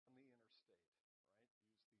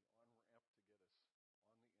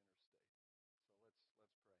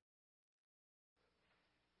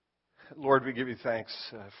Lord, we give you thanks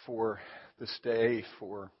for this day,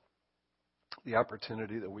 for the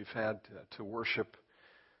opportunity that we've had to worship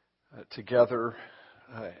together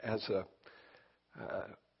as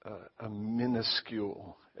a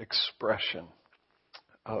minuscule expression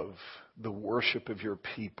of the worship of your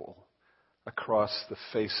people across the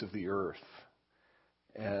face of the earth,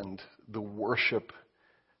 and the worship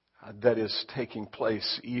that is taking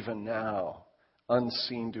place even now,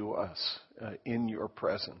 unseen to us, in your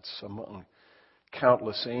presence among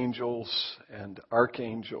countless angels and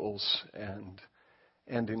archangels and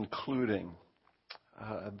including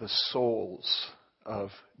the souls of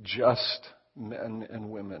just men and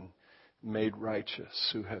women made righteous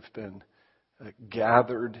who have been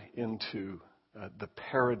gathered into the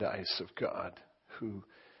paradise of God, who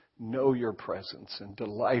know your presence and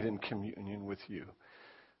delight in communion with you.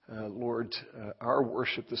 Lord, our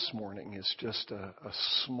worship this morning is just a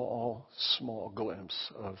small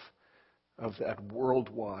glimpse of that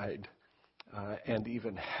worldwide and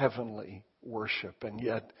even heavenly worship. And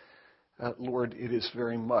yet, Lord, it is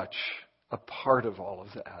very much a part of all of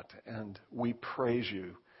that. And we praise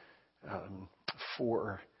you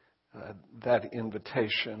for that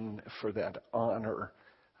invitation, for that honor,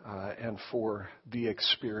 and for the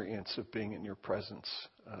experience of being in your presence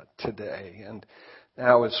today. And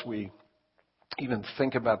now, as we even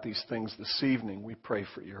think about these things this evening, we pray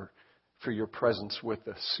for your presence with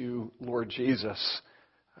us. You, Lord Jesus,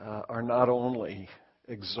 are not only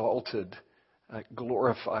exalted,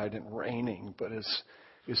 glorified, and reigning, but as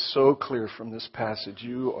is so clear from this passage,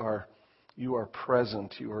 you are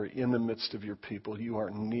present. You are in the midst of your people. You are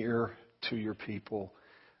near to your people,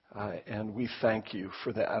 and we thank you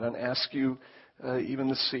for that, and ask you even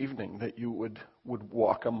this evening that you would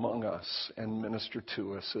walk among us and minister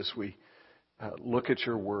to us as we look at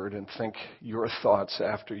your word and think your thoughts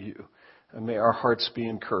after you. And may our hearts be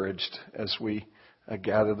encouraged as we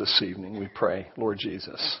gather this evening, we pray, Lord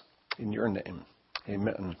Jesus, in your name.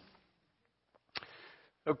 Amen.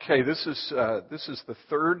 Okay, this is the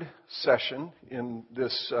third session in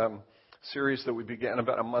this series that we began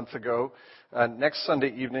about a month ago. Next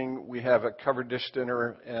Sunday evening, we have a covered dish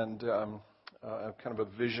dinner and kind of a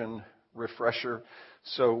vision refresher.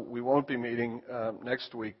 So we won't be meeting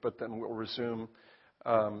next week, but then we'll resume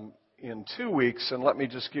in 2 weeks. And let me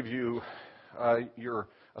just give you your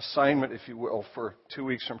assignment, if you will, for 2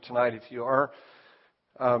 weeks from tonight. If you are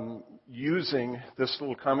using this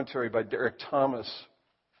little commentary by Derek Thomas,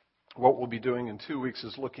 what we'll be doing in 2 weeks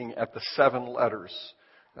is looking at the 7 letters,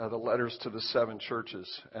 the letters to the 7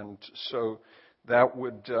 churches. And so that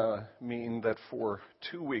would mean that for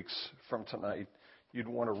 2 weeks from tonight, you'd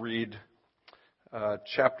want to read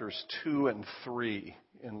chapters 2 and 3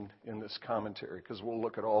 in this commentary, because we'll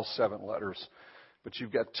look at all 7 letters. But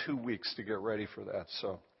you've got 2 weeks to get ready for that.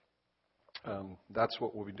 So that's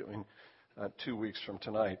what we'll be doing 2 weeks from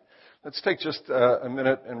tonight. Let's take just a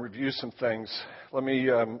minute and review some things. Let me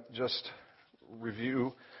just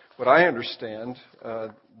review what I understand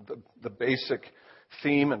the basic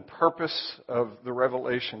theme and purpose of the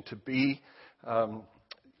Revelation to be.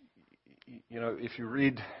 If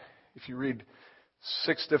you read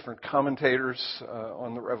 6 different commentators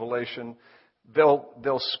on the Revelation,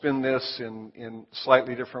 they'll spin this in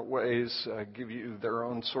slightly different ways, give you their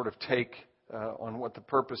own sort of take on what the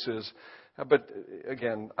purpose is. But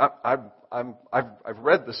again, I've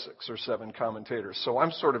read the 6 or 7 commentators, so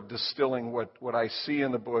I'm sort of distilling what I see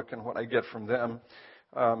in the book and what I get from them.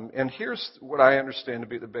 And here's what I understand to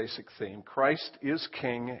be the basic theme. Christ is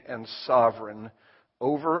king and sovereign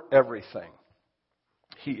over everything.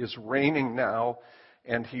 He is reigning now,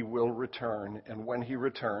 and he will return. And when he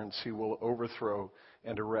returns, he will overthrow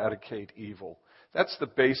and eradicate evil. That's the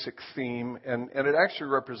basic theme, and it actually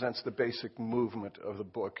represents the basic movement of the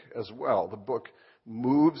book as well. The book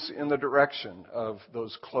moves in the direction of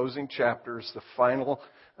those closing chapters, the final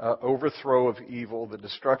overthrow of evil, the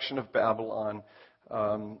destruction of Babylon,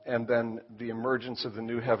 and then the emergence of the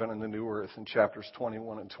new heaven and the new earth in chapters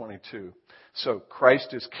 21 and 22. So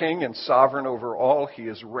Christ is king and sovereign over all. He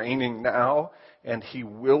is reigning now, and he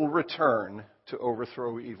will return to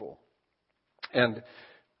overthrow evil. And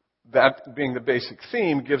that being the basic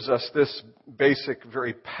theme gives us this basic,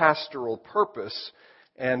 very pastoral purpose,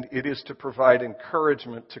 and it is to provide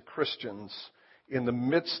encouragement to Christians in the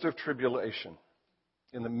midst of tribulation,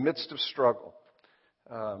 in the midst of struggle,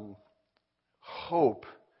 hope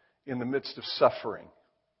in the midst of suffering.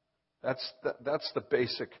 That's the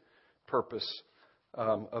basic purpose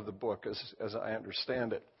of the book as I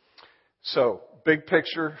understand it. So, big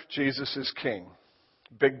picture, Jesus is king.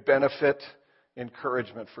 Big benefit,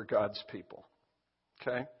 encouragement for God's people.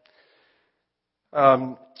 Okay?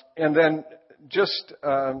 And then just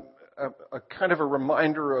a kind of a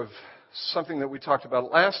reminder of something that we talked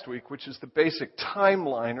about last week, which is the basic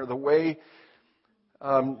timeline or the way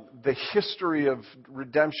the history of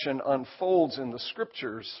redemption unfolds in the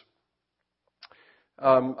Scriptures.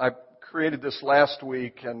 I created this last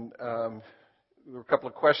week, and there were a couple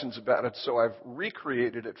of questions about it, so I've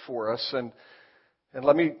recreated it for us. And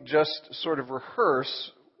let me just sort of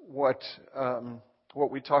rehearse what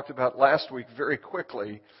we talked about last week very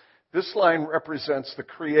quickly. This line represents the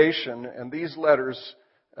creation, and these letters,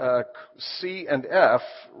 C and F,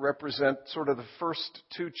 represent sort of the first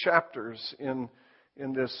two chapters in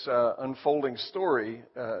this unfolding story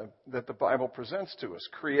that the Bible presents to us.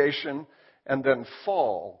 Creation and then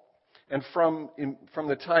fall. And from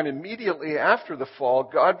the time immediately after the fall,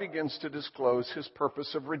 God begins to disclose His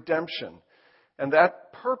purpose of redemption. And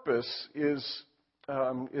that purpose is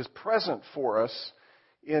present for us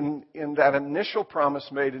in that initial promise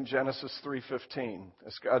made in Genesis 3:15.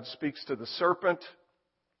 As God speaks to the serpent,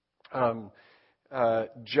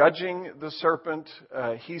 judging the serpent,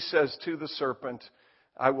 He says to the serpent,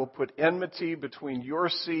 I will put enmity between your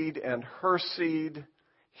seed and her seed.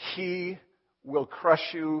 He will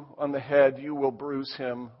crush you on the head. You will bruise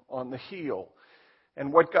him on the heel.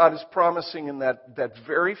 And what God is promising in that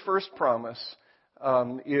very first promise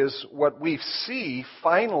is what we see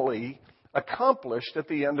finally accomplished at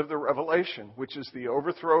the end of the Revelation, which is the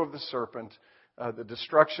overthrow of the serpent, the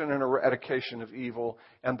destruction and eradication of evil,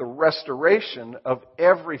 and the restoration of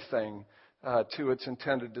everything to its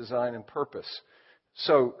intended design and purpose.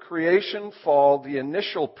 So creation, fall, the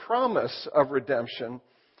initial promise of redemption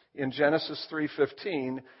in Genesis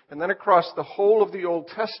 3:15, and then across the whole of the Old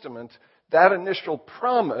Testament, that initial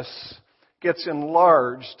promise gets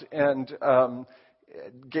enlarged and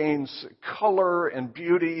gains color and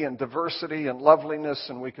beauty and diversity and loveliness,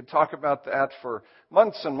 and we could talk about that for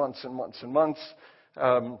months and months and months and months.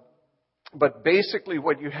 But basically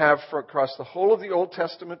what you have across the whole of the Old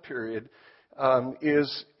Testament period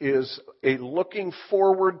is a looking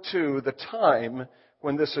forward to the time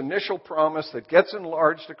when this initial promise that gets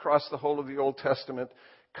enlarged across the whole of the Old Testament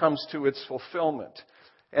comes to its fulfillment.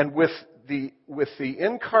 And with the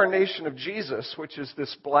incarnation of Jesus, which is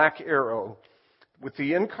this black arrow, with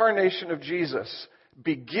the incarnation of Jesus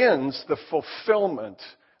begins the fulfillment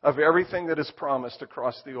of everything that is promised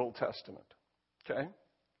across the Old Testament. Okay?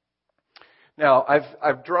 Now,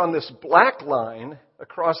 I've drawn this black line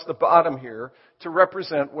across the bottom here to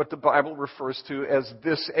represent what the Bible refers to as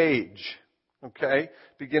this age. Okay?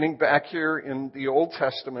 Beginning back here in the Old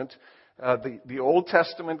Testament, the Old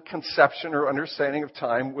Testament conception or understanding of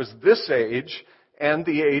time was this age and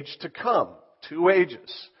the age to come. 2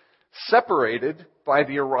 ages. Separated by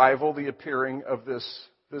the arrival, the appearing of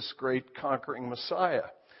this great conquering Messiah.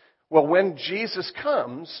 Well, when Jesus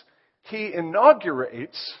comes, He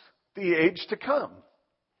inaugurates the age to come.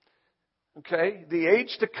 Okay? The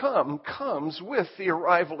age to come comes with the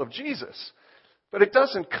arrival of Jesus. But it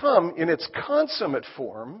doesn't come in its consummate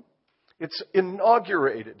form. It's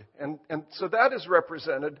inaugurated. And so that is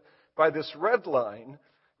represented by this red line.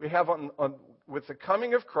 We have with the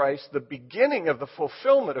coming of Christ, the beginning of the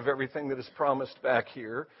fulfillment of everything that is promised back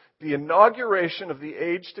here, the inauguration of the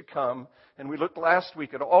age to come. And we looked last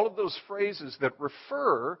week at all of those phrases that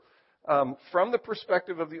refer from the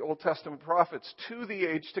perspective of the Old Testament prophets to the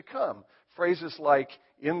age to come. Phrases like,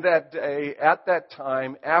 in that day, at that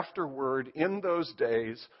time, afterward, in those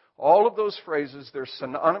days. All of those phrases, they're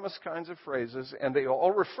synonymous kinds of phrases, and they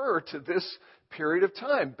all refer to this period of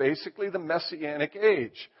time, basically the Messianic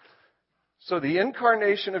age. So the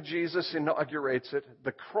incarnation of Jesus inaugurates it.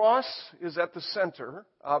 The cross is at the center,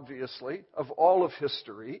 obviously, of all of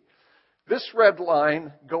history. This red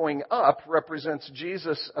line going up represents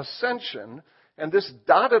Jesus' ascension, and this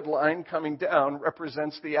dotted line coming down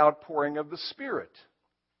represents the outpouring of the Spirit.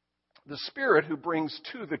 The Spirit who brings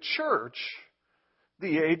to the church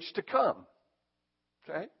the age to come.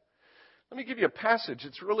 Okay? Let me give you a passage.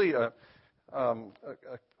 It's really a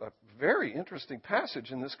very interesting passage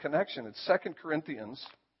in this connection. It's 1 Corinthians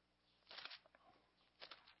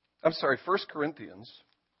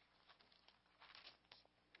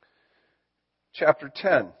chapter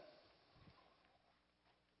 10.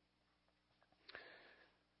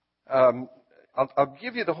 I'll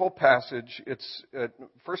give you the whole passage. It's 1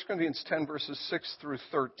 Corinthians 10, verses 6 through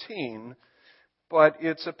 13. But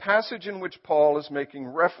it's a passage in which Paul is making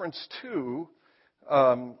reference to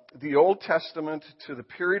the Old Testament, to the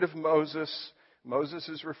period of Moses. Moses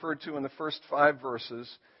is referred to in the first 5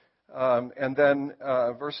 verses. And then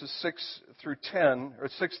verses 6 through 10, or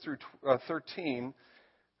 6 through 13,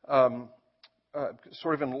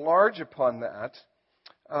 sort of enlarge upon that.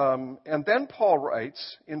 And then Paul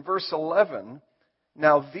writes in verse 11,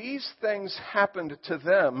 now these things happened to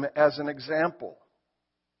them as an example,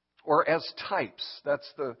 or as types. That's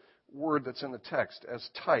the word that's in the text, as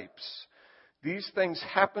types. These things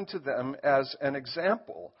happened to them as an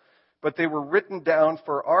example, but they were written down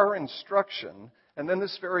for our instruction. And then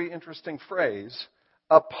this very interesting phrase,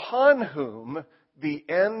 upon whom the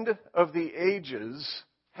end of the ages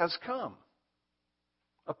has come.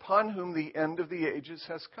 Upon whom the end of the ages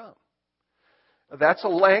has come. That's a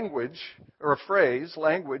language, or a phrase,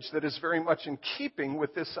 language, that is very much in keeping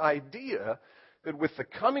with this idea that with the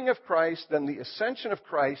coming of Christ, then the ascension of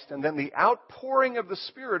Christ, and then the outpouring of the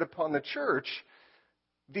Spirit upon the church,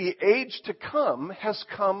 the age to come has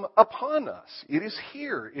come upon us. It is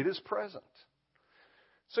here. It is present.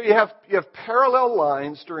 So you have parallel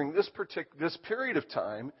lines during this period of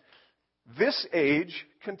time. This age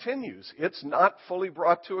continues. It's not fully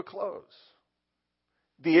brought to a close.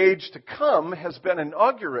 The age to come has been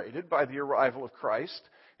inaugurated by the arrival of Christ,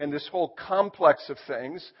 and this whole complex of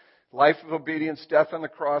things, life of obedience, death on the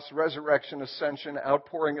cross, resurrection, ascension,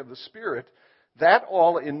 outpouring of the Spirit, that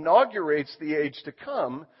all inaugurates the age to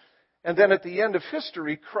come. And then at the end of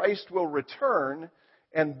history, Christ will return,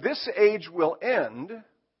 and this age will end.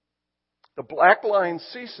 The black line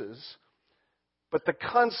ceases, but the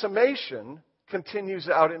consummation continues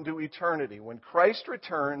out into eternity. When Christ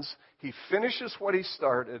returns, He finishes what He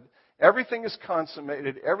started. Everything is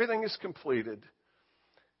consummated. Everything is completed.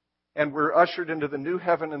 And we're ushered into the new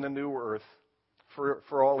heaven and the new earth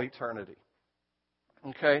for all eternity.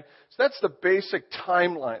 Okay? So that's the basic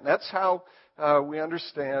timeline. That's how we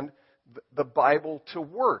understand the Bible to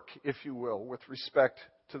work, if you will, with respect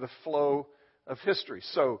to the flow of history.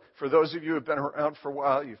 So for those of you who have been around for a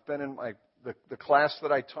while, you've been in the class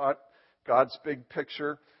that I taught, God's big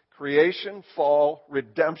picture: creation, fall,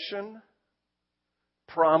 redemption,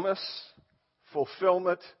 promise,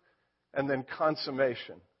 fulfillment, and then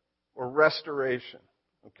consummation or restoration.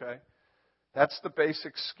 Okay? That's the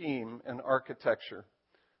basic scheme and architecture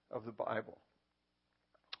of the Bible.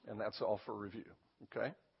 And that's all for review.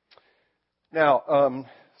 Okay? Now,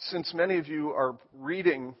 since many of you are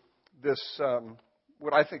reading this,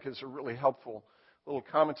 what I think is a really helpful little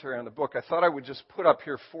commentary on the book, I thought I would just put up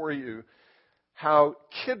here for you how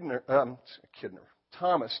Derek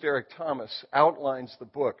Thomas outlines the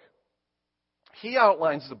book. He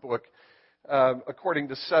outlines the book according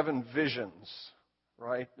to 7 visions,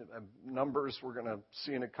 right? Numbers, we're going to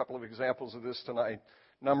see in a couple of examples of this tonight.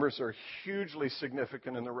 Numbers are hugely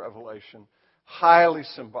significant in the Revelation, highly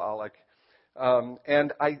symbolic.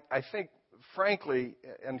 And I think, frankly,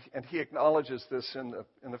 and he acknowledges this in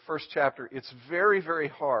the first chapter, it's very, very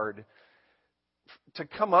hard to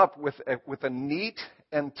come up with a neat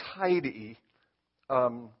and tidy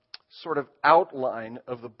sort of outline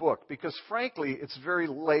of the book, because frankly, it's very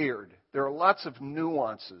layered. There are lots of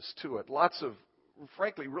nuances to it, lots of,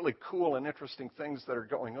 frankly, really cool and interesting things that are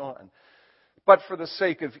going on. But for the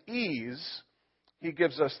sake of ease, he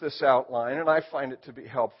gives us this outline, and I find it to be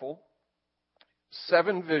helpful.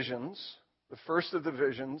 7 visions. The first of the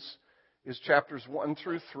visions is chapters 1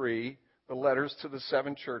 through 3, the letters to the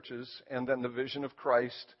 7 churches, and then the vision of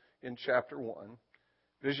Christ in chapter 1.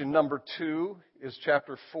 Vision number 2 is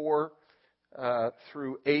chapter 4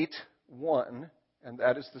 through 8:1, and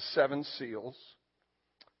that is the 7 seals.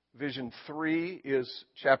 Vision 3 is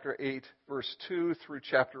chapter 8, verse 2 through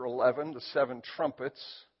chapter 11, the 7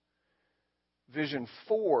 trumpets. Vision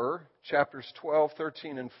 4, chapters 12,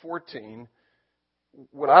 13, and 14,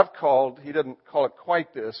 what I've called, he doesn't call it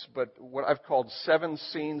quite this, but what I've called 7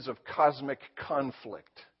 scenes of cosmic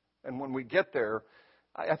conflict. And when we get there,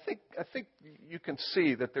 I think you can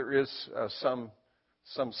see that there is some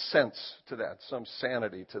sense to that, some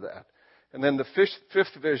sanity to that. And then the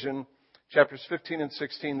fifth vision, chapters 15 and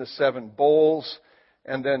 16, the 7 bowls.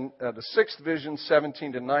 And then the 6th vision,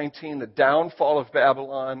 17 to 19, the downfall of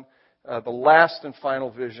Babylon. The last and final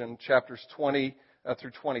vision, chapters 20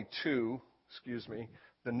 through 22,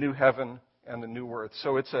 the new heaven and the new earth.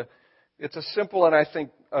 So it's a simple and I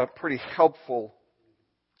think a pretty helpful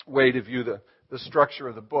way to view the structure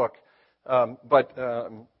of the book. But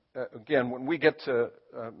again, when we get to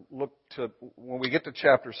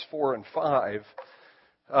chapters 4 and 5,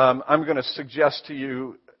 I'm going to suggest to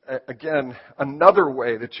you again another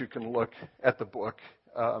way that you can look at the book,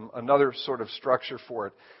 another sort of structure for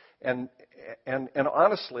it, and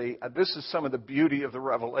honestly, this is some of the beauty of the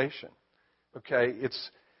Revelation. Okay,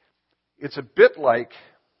 it's a bit like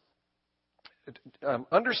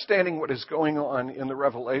understanding what is going on in the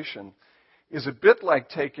Revelation is a bit like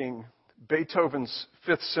taking Beethoven's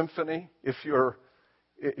Fifth Symphony. If you're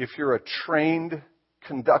a trained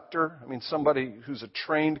conductor, somebody who's a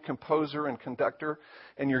trained composer and conductor,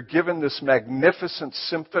 and you're given this magnificent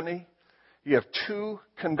symphony. You have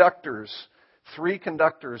three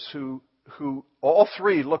conductors who all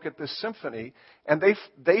three look at this symphony, and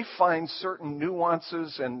they find certain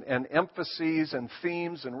nuances and emphases and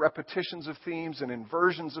themes and repetitions of themes and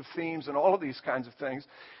inversions of themes and all of these kinds of things.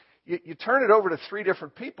 You turn it over to three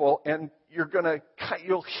different people, and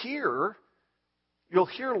you'll hear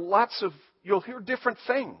different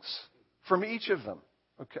things from each of them.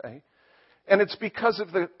 Okay, and it's because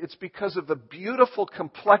of the beautiful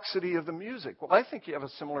complexity of the music. Well, I think you have a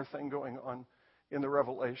similar thing going on in the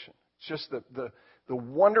Revelation. It's just the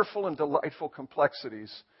wonderful and delightful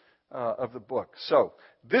complexities of the book. So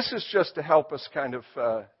this is just to help us kind of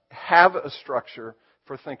have a structure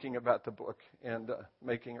for thinking about the book and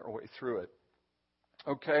making our way through it.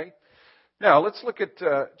 Okay? Now, let's look at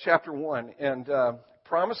chapter 1. And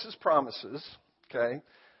promises. Okay?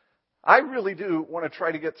 I really do want to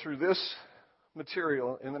try to get through this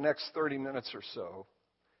material in the next 30 minutes or so,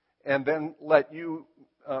 and then let you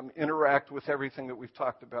interact with everything that we've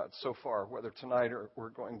talked about so far, whether tonight or we're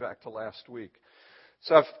going back to last week.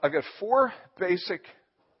 So I've got 4 basic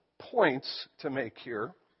points to make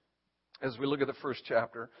here as we look at the first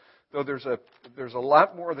chapter, though there's a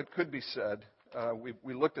lot more that could be said.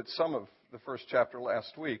 We looked at some of the first chapter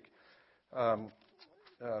last week,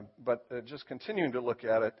 but just continuing to look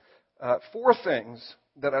at it, 4 things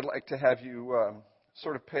that I'd like to have you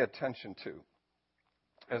sort of pay attention to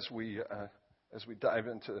as we dive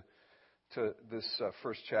into this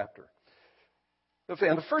first chapter.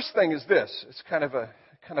 And the first thing is this: it's kind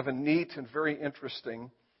of a neat and very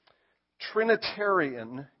interesting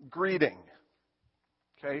Trinitarian greeting.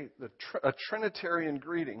 Okay, a Trinitarian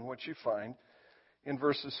greeting, what you find in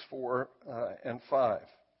verses 4 and 5.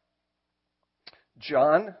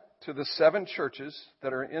 John, to the 7 churches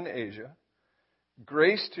that are in Asia,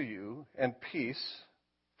 grace to you and peace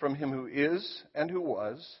from him who is and who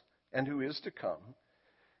was and who is to come,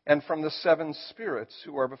 and from the 7 spirits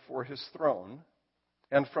who are before his throne,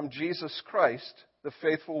 and from Jesus Christ, the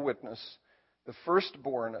faithful witness, the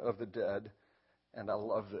firstborn of the dead, and I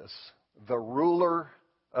love this, the ruler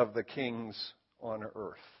of the kings on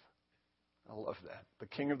earth. I love that. The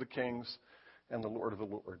King of the kings and the Lord of the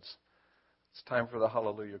lords. It's time for the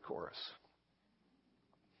Hallelujah chorus.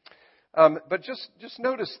 But just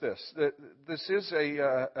notice this. That this is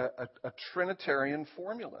a Trinitarian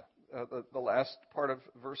formula. The last part of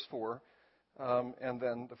verse 4 and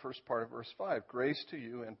then the first part of verse 5. Grace to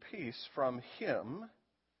you and peace from him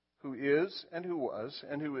who is and who was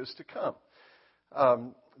and who is to come.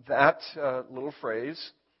 That little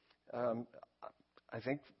phrase, I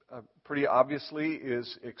think pretty obviously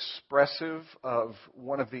is expressive of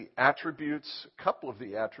one of the attributes, a couple of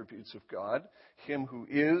the attributes of God, him who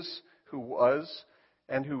is, who was,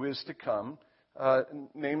 and who is to come,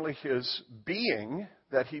 namely his being,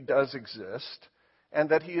 that he does exist, and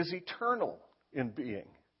that he is eternal in being.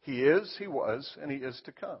 He is, he was, and he is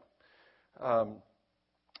to come.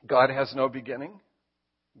 God has no beginning.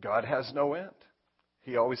 God has no end.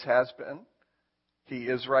 He always has been. He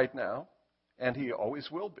is right now. And he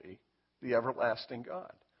always will be the everlasting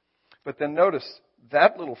God. But then notice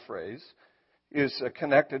that little phrase is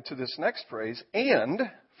connected to this next phrase, and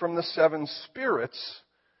from the 7 spirits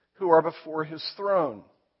who are before his throne.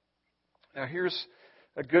 Now here's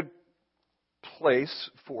a good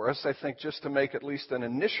place for us, I think, just to make at least an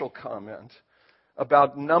initial comment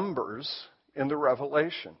about numbers in the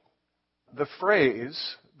Revelation. The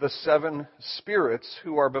phrase, the 7 spirits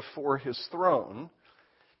who are before his throne,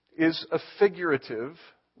 is a figurative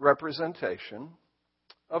representation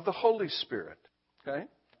of the Holy Spirit. Okay?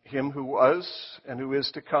 Him who was and who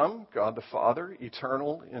is to come, God the Father,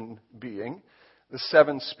 eternal in being. The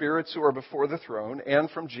 7 spirits who are before the throne,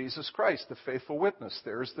 and from Jesus Christ, the faithful witness.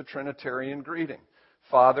 There's the Trinitarian greeting.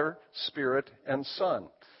 Father, Spirit, and Son.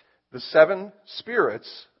 The 7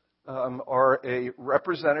 spirits are a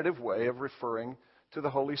representative way of referring to the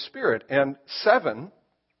Holy Spirit. And 7,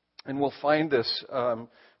 and we'll find this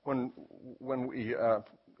when we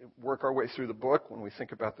work our way through the book, when we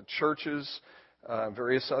think about the churches,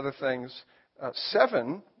 various other things.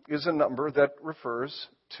 7 is a number that refers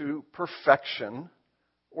to perfection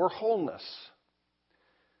or wholeness.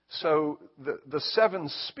 So the 7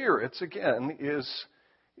 spirits, again,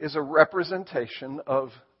 is a representation of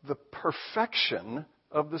the perfection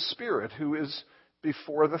of the Spirit who is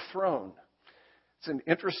before the throne. It's an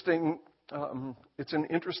interesting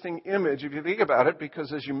image if you think about it,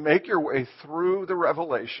 because as you make your way through the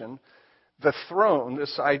Revelation, the throne,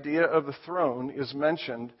 this idea of the throne, is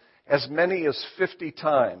mentioned as many as 50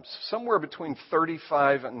 times, somewhere between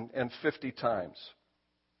 35 and 50 times.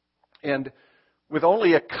 And with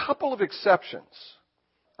only a couple of exceptions,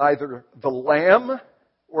 either the Lamb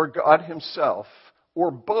or God himself,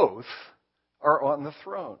 or both, are on the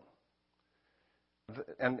throne.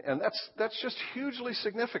 And that's just hugely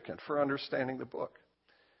significant for understanding the book.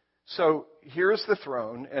 So here's the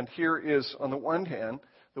throne, and here is, on the one hand,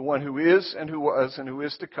 the one who is and who was and who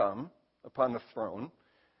is to come upon the throne.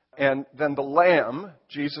 And then the Lamb,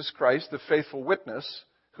 Jesus Christ, the faithful witness,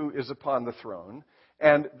 who is upon the throne.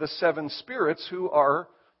 And the seven spirits who are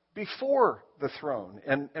before the throne.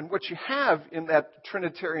 And what you have in that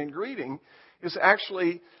Trinitarian greeting is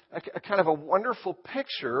actually a kind of a wonderful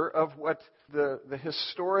picture of what the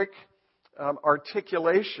historic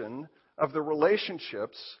articulation of the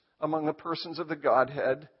relationships among the persons of the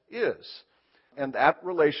Godhead is. And that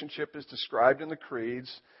relationship is described in the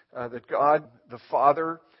creeds, that God, the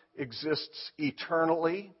Father, exists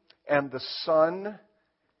eternally, and the Son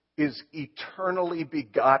is eternally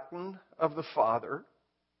begotten of the Father.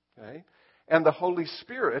 Okay? And the Holy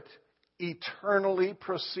Spirit eternally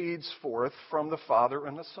proceeds forth from the Father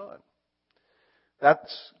and the Son.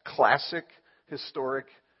 That's classic, historic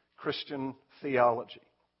Christian theology.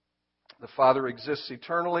 The Father exists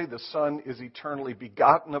eternally, the Son is eternally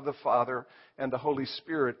begotten of the Father, and the Holy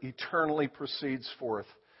Spirit eternally proceeds forth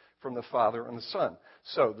from the Father and the Son.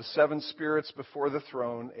 So, the seven spirits before the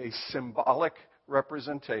throne, a symbolic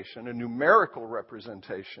representation, a numerical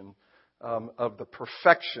representation of the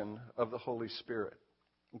perfection of the Holy Spirit.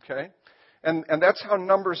 Okay? And that's how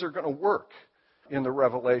numbers are going to work in the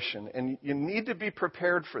Revelation. And you need to be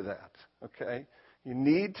prepared for that. Okay? You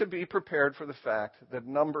need to be prepared for the fact that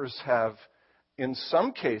numbers have, in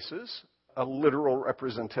some cases, a literal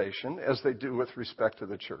representation, as they do with respect to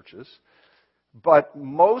the churches. But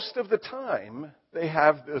most of the time, they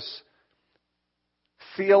have this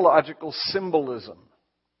theological symbolism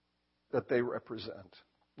that they represent.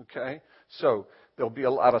 Okay? So, there'll be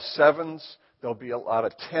a lot of sevens, there'll be a lot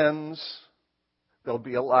of tens, there'll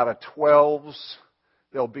be a lot of 12s,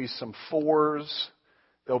 there'll be some 4s,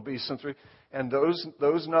 there'll be some 3. And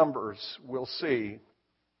those numbers, we'll see,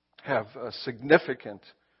 have a significant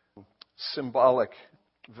symbolic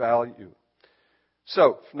value.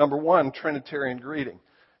 So, number one, Trinitarian greeting.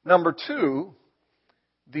 Number two,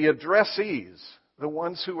 the addressees, the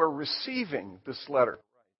ones who are receiving this letter.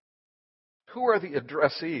 Who are the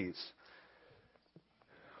addressees?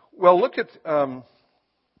 Well, look at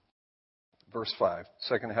verse 5,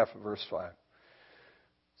 second half of verse 5.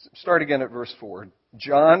 Start again at verse 4.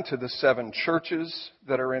 John, to the seven churches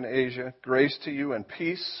that are in Asia, grace to you and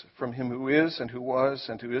peace from him who is and who was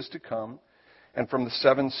and who is to come, and from the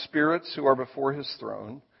seven spirits who are before his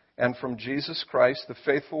throne, and from Jesus Christ, the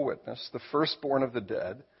faithful witness, the firstborn of the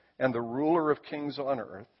dead, and the ruler of kings on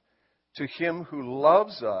earth, to him who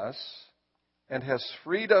loves us and has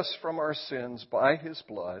freed us from our sins by his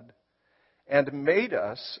blood, and made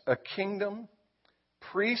us a kingdom,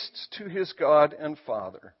 priests to his God and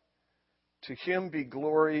Father. To him be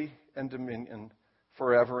glory and dominion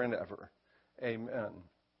forever and ever. Amen.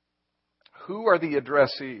 Who are the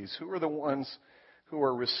addressees? Who are the ones who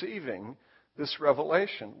are receiving this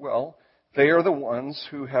revelation? Well, they are the ones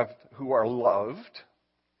who are loved,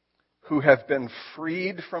 who have been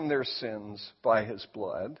freed from their sins by his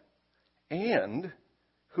blood, and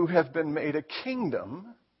who have been made a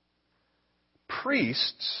kingdom,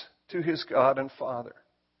 priests to his God and Father.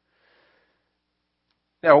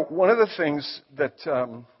 Now, one of the things that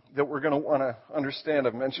we're going to want to understand,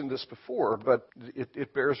 I've mentioned this before, but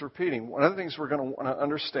it bears repeating. One of the things we're going to want to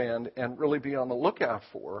understand and really be on the lookout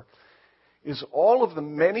for is all of the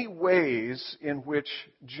many ways in which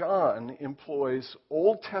John employs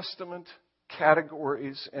Old Testament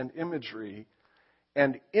categories and imagery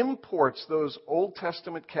and imports those Old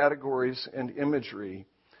Testament categories and imagery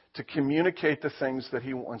to communicate the things that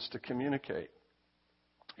he wants to communicate.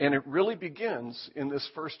 And it really begins in this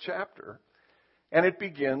first chapter. And it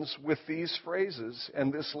begins with these phrases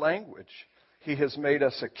and this language. He has made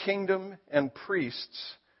us a kingdom and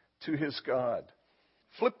priests to his God.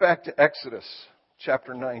 Flip back to Exodus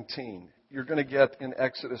chapter 19. You're going to get in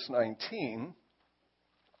Exodus 19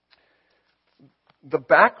 the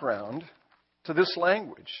background to this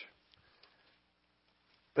language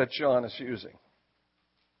that John is using.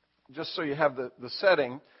 Just so you have the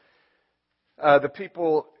setting, the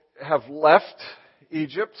people have left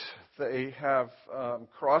Egypt. They have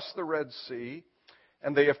crossed the Red Sea,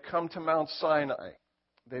 and they have come to Mount Sinai.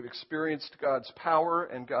 They've experienced God's power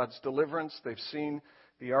and God's deliverance. They've seen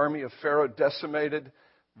the army of Pharaoh decimated.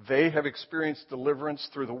 They have experienced deliverance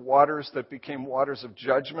through the waters that became waters of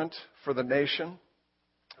judgment for the nation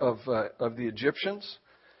of the Egyptians.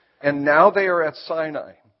 And now they are at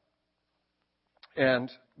Sinai. And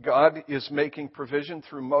God is making provision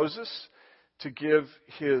through Moses to give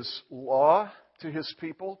his law to his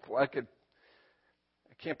people. I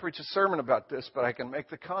can't preach a sermon about this, but I can make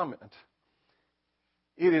the comment.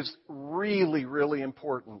 It is really, really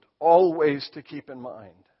important always to keep in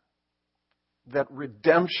mind that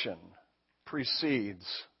redemption precedes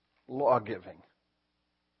law-giving.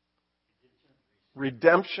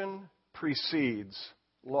 Redemption precedes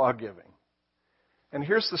law-giving. And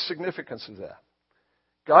here's the significance of that.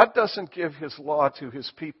 God doesn't give his law to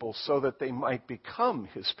his people so that they might become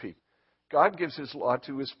his people. God gives his law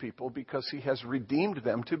to his people because he has redeemed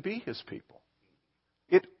them to be his people.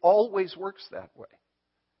 It always works that way.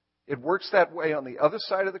 It works that way on the other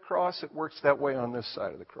side of the cross. It works that way on this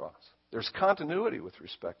side of the cross. There's continuity with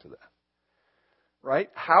respect to that. Right?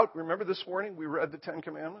 Remember this morning we read the Ten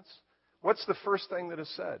Commandments? What's the first thing that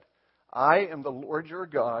is said? I am the Lord your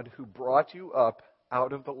God who brought you up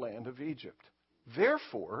out of the land of Egypt.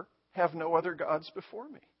 Therefore, have no other gods before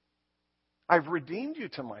me. I've redeemed you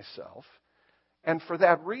to myself, and for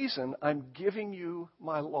that reason, I'm giving you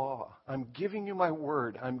my law. I'm giving you my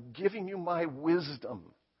word. I'm giving you my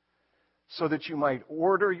wisdom so that you might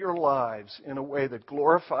order your lives in a way that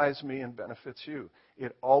glorifies me and benefits you.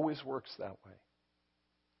 It always works that way.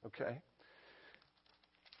 Okay?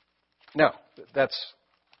 Now, that's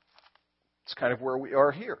kind of where we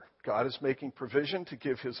are here. God is making provision to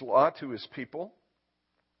give his law to his people.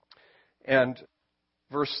 And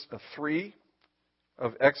verse 3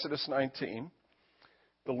 of Exodus 19,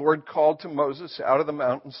 the Lord called to Moses out of the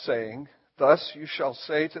mountain, saying, Thus you shall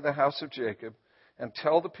say to the house of Jacob, and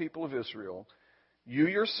tell the people of Israel, you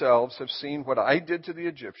yourselves have seen what I did to the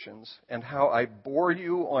Egyptians, and how I bore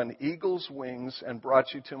you on eagle's wings and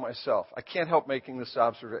brought you to myself. I can't help making this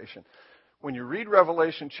observation. When you read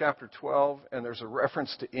Revelation chapter 12, and there's a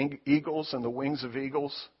reference to eagles and the wings of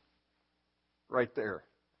eagles, right there.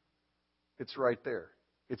 It's right there.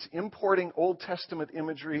 It's importing Old Testament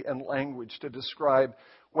imagery and language to describe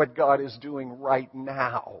what God is doing right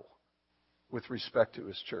now with respect to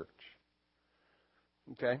his church.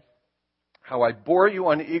 Okay? How I bore you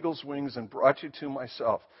on eagle's wings and brought you to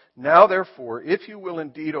myself. Now, therefore, if you will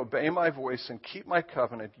indeed obey my voice and keep my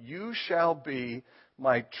covenant, you shall be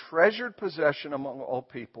my treasured possession among all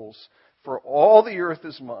peoples, for all the earth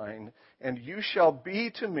is mine, and you shall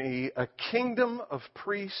be to me a kingdom of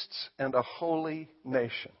priests and a holy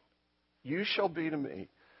nation. You shall be to me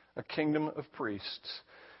a kingdom of priests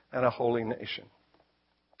and a holy nation.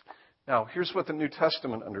 Now, here's what the New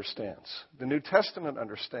Testament understands. The New Testament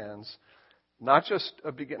understands not just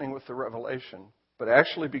a beginning with the Revelation, but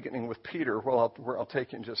actually beginning with Peter, where I'll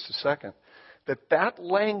take you in just a second, that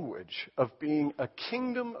language of being a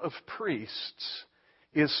kingdom of priests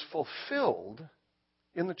is fulfilled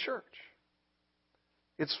in the church.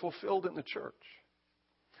 It's fulfilled in the church.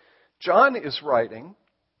 John is writing,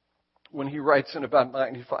 when he writes in about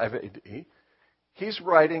 95 AD, he's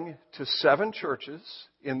writing to 7 churches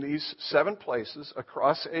in these 7 places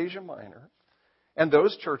across Asia Minor, and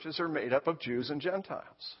those churches are made up of Jews and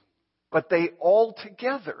Gentiles. But they all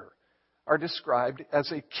together are described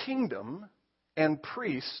as a kingdom and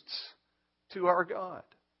priests to our God.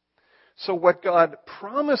 So what God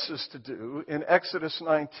promises to do in Exodus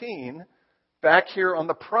 19, back here on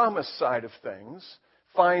the promise side of things,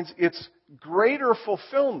 finds its greater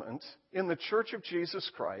fulfillment in the Church of Jesus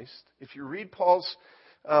Christ. If you read Paul's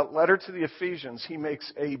letter to the Ephesians, he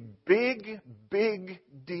makes a big, big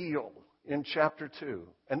deal in chapter 2.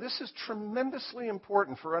 And this is tremendously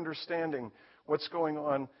important for understanding what's going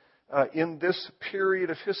on in this period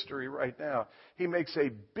of history right now. He makes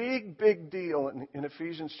a big, big deal in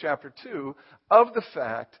Ephesians chapter 2 of the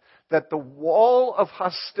fact that the wall of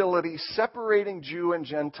hostility separating Jew and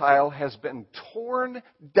Gentile has been torn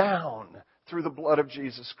down through the blood of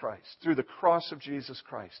Jesus Christ, through the cross of Jesus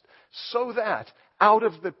Christ, so that out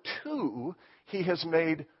of the two, he has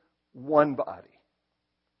made one body.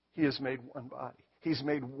 He has made one body. He's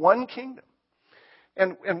made one kingdom.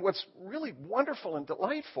 And what's really wonderful and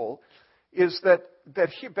delightful is that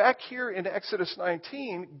back here in Exodus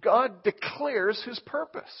 19, God declares his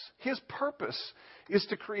purpose. His purpose is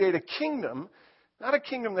to create a kingdom, not a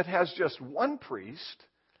kingdom that has just one priest,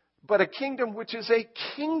 but a kingdom which is a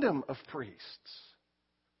kingdom of priests.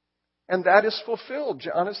 And that is fulfilled.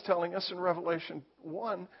 John is telling us in Revelation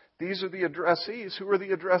 1, these are the addressees. Who are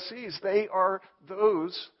the addressees? They are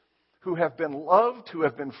those who have been loved, who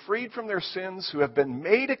have been freed from their sins, who have been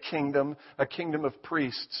made a kingdom of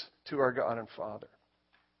priests to our God and Father.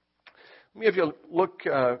 Let me have you look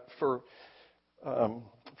for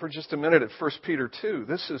just a minute at 1 Peter 2.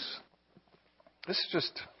 This is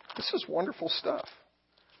wonderful stuff.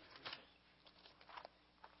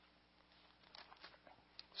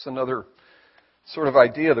 It's another sort of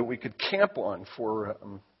idea that we could camp on for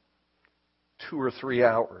 2 or 3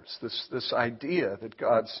 hours. This idea that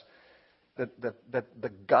that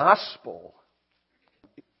the gospel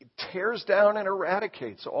tears down and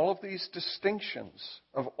eradicates all of these distinctions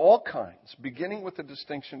of all kinds, beginning with the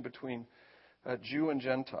distinction between Jew and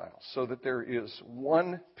Gentile, so that there is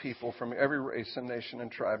one people from every race and nation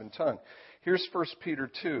and tribe and tongue. Here's 1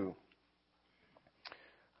 Peter 2.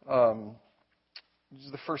 These are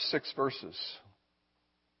the first 6 verses.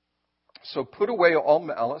 So put away all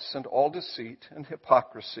malice and all deceit and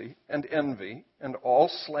hypocrisy and envy and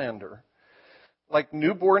all slander. Like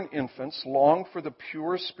newborn infants, long for the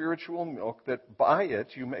pure spiritual milk, that by it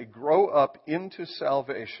you may grow up into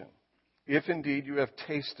salvation, if indeed you have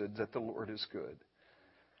tasted that the Lord is good.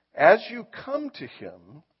 As you come to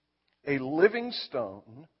him, a living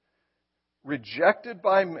stone, rejected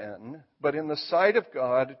by men, but in the sight of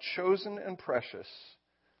God, chosen and precious,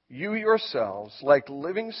 you yourselves, like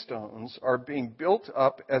living stones, are being built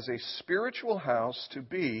up as a spiritual house to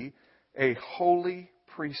be a holy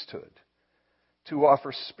priesthood, to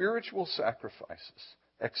offer spiritual sacrifices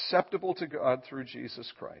acceptable to God through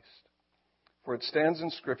Jesus Christ. For it stands in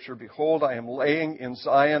Scripture, behold, I am laying in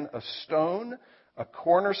Zion a stone, a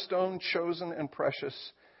cornerstone chosen and precious,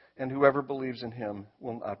 and whoever believes in him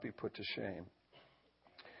will not be put to shame.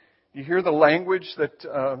 You hear the language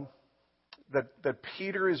that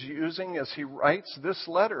Peter is using as he writes this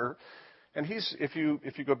letter, and if you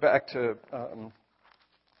go back to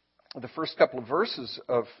the first couple of verses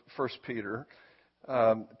of 1 Peter,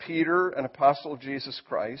 Peter, an apostle of Jesus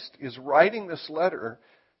Christ, is writing this letter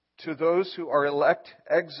to those who are elect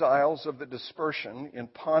exiles of the dispersion in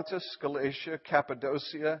Pontus, Galatia,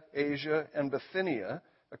 Cappadocia, Asia, and Bithynia,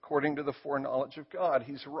 according to the foreknowledge of God.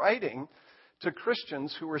 He's writing to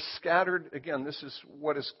Christians who are scattered. Again, this is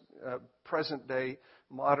what is present-day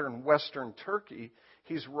modern Western Turkey.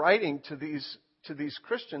 He's writing to these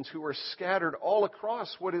Christians who are scattered all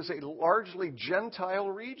across what is a largely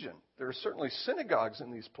Gentile region. There are certainly synagogues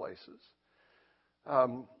in these places.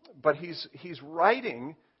 But he's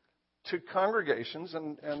writing to congregations,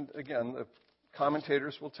 and again, the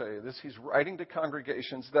commentators will tell you this, he's writing to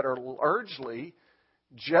congregations that are largely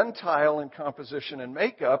Gentile in composition and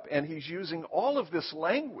makeup, and he's using all of this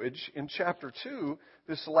language in chapter 2,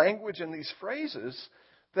 this language and these phrases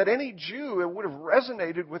that any Jew, it would have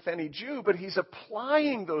resonated with any Jew, but he's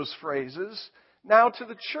applying those phrases now to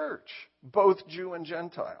the church, both Jew and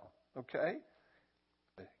Gentile. Okay?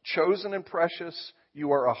 Chosen and precious,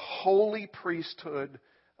 you are a holy priesthood.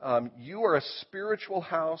 You are a spiritual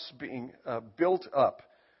house being built up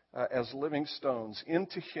as living stones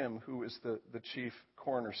into him who is the chief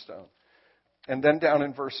cornerstone. And then down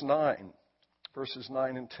in verses 9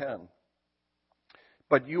 and 10.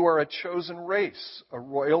 But you are a chosen race, a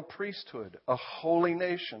royal priesthood, a holy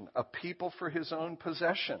nation, a people for his own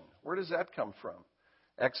possession. Where does that come from?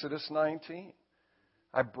 Exodus 19.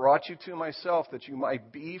 I brought you to myself that you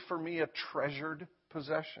might be for me a treasured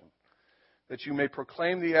possession, that you may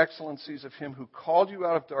proclaim the excellencies of him who called you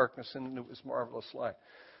out of darkness into his marvelous light.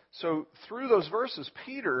 So through those verses,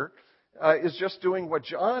 Peter is just doing what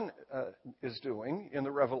John is doing in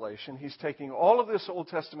the Revelation. He's taking all of this Old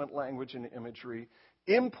Testament language and imagery,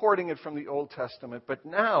 importing it from the Old Testament, but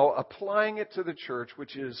now applying it to the church,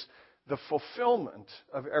 which is the fulfillment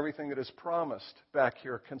of everything that is promised back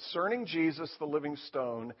here concerning Jesus, the living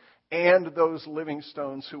stone, and those living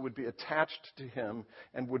stones who would be attached to him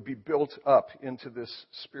and would be built up into this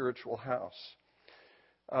spiritual house.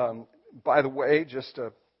 By the way, just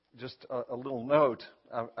a little note.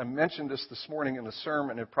 I mentioned this morning in the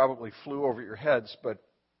sermon. It probably flew over your heads, but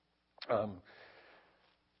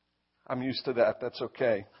I'm used to that. That's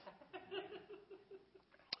okay.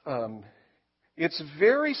 It's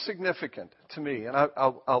very significant to me, and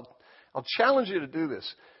I'll challenge you to do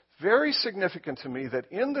this. Very significant to me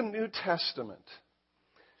that in the New Testament,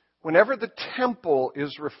 whenever the temple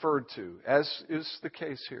is referred to, as is the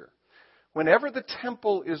case here, whenever the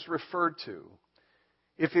temple is referred to,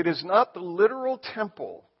 if it is not the literal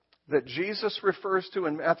temple that Jesus refers to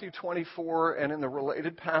in Matthew 24 and in the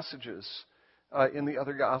related passages in the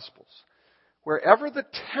other Gospels, wherever the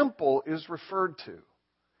temple is referred to,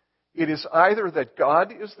 it is either that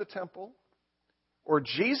God is the temple, or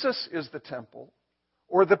Jesus is the temple,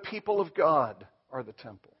 or the people of God are the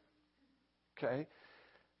temple. Okay?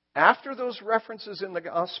 After those references in the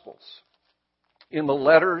Gospels, in the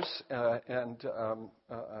letters and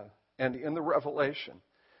and in the Revelation,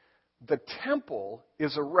 the temple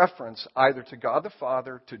is a reference either to God the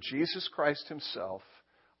Father, to Jesus Christ himself,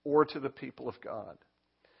 or to the people of God.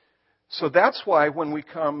 So that's why when we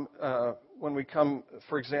come,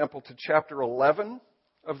 for example, to chapter 11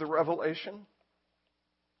 of the Revelation,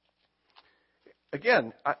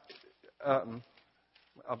 again,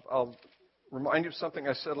 I'll remind you of something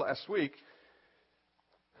I said last week.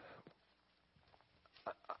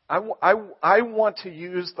 I want to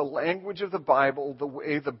use the language of the Bible the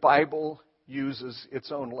way the Bible uses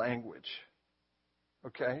its own language.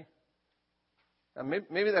 Okay? Now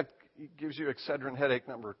maybe that gives you Excedrin headache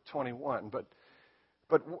number 21,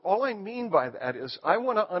 but all I mean by that is I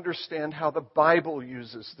want to understand how the Bible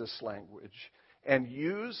uses this language and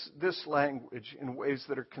use this language in ways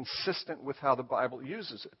that are consistent with how the Bible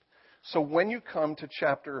uses it. So when you come to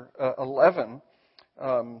chapter 11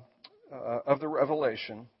 of the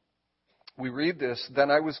Revelation, we read this, "Then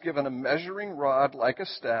I was given a measuring rod like a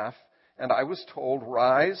staff, and I was told,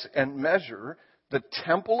 'Rise and measure the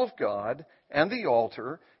temple of God and the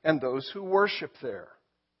altar and those who worship there.'"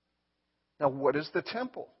 Now, what is the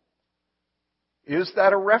temple? Is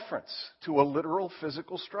that a reference to a literal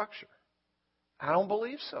physical structure? I don't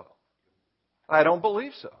believe so. I don't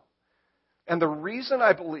believe so. And the reason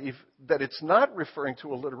I believe that it's not referring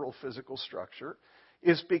to a literal physical structure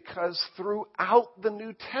is because throughout the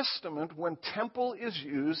New Testament, when temple is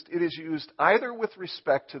used, it is used either with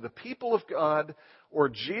respect to the people of God or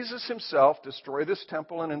Jesus himself, destroy this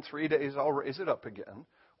temple and in 3 days I'll raise it up again,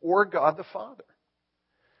 or God the Father.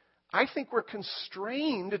 I think we're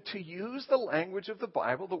constrained to use the language of the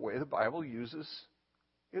Bible the way the Bible uses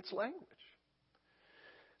its language.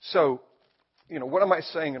 So, what am I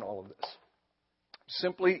saying in all of this?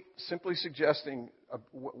 Simply suggesting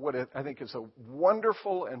what I think is a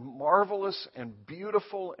wonderful and marvelous and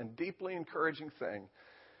beautiful and deeply encouraging thing.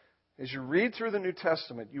 As you read through the New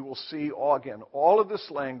Testament, you will see, all of this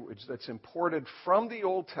language that's imported from the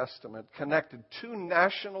Old Testament connected to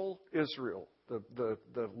national Israel,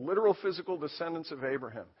 the literal physical descendants of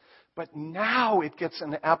Abraham. But now it gets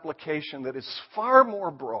an application that is far more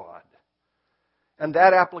broad. And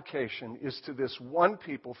that application is to this one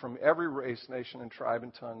people from every race, nation, and tribe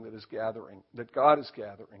and tongue that God is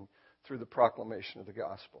gathering through the proclamation of the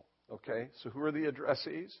gospel. Okay? So who are the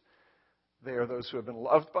addressees? They are those who have been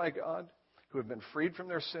loved by God, who have been freed from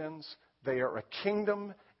their sins. They are a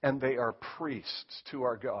kingdom, and they are priests to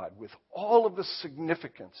our God, with all of the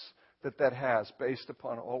significance that has based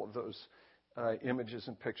upon all of those images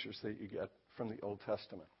and pictures that you get from the Old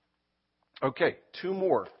Testament. Okay, 2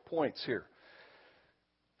 more points here.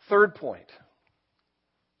 Third point,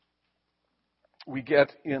 we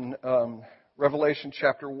get in Revelation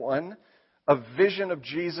chapter 1, a vision of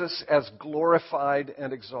Jesus as glorified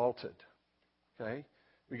and exalted. Okay?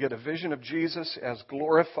 We get a vision of Jesus as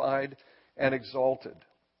glorified and exalted.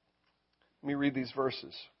 Let me read these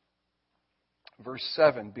verses. Verse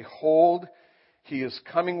 7, "Behold, he is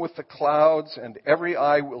coming with the clouds, and every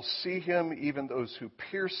eye will see him, even those who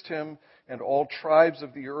pierced him, and all tribes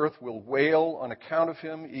of the earth will wail on account of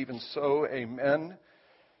him. Even so, amen."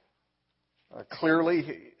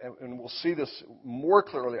 Clearly, and we'll see this more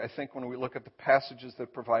clearly, I think, when we look at the passages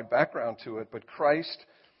that provide background to it, but Christ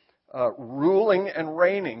ruling and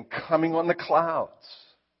reigning, coming on the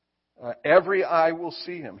clouds. Every eye will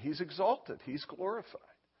see him. He's exalted. He's glorified.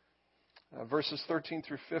 Verses 13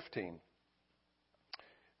 through 15.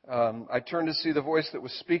 "I turned to see the voice that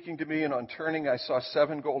was speaking to me, and on turning I saw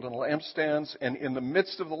 7 golden lampstands, and in the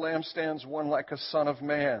midst of the lampstands one like a son of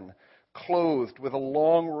man, clothed with a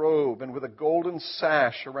long robe and with a golden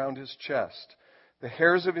sash around his chest. The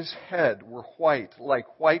hairs of his head were white,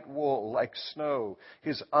 like white wool, like snow.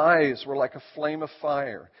 His eyes were like a flame of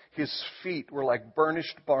fire. His feet were like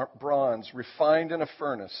burnished bronze, refined in a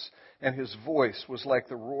furnace, and his voice was like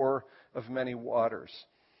the roar of many waters.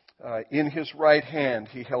 In his right hand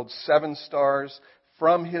he held 7 stars.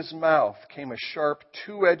 From his mouth came a sharp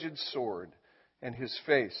 2-edged sword, and his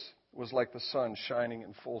face was like the sun shining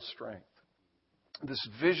in full strength." This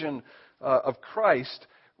vision of Christ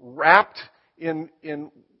wrapped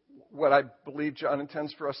in what I believe John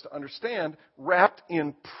intends for us to understand, wrapped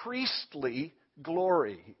in priestly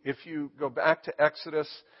glory. If you go back to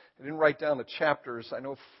Exodus, I didn't write down the chapters. I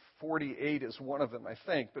know 48 is one of them, I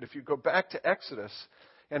think. But if you go back to Exodus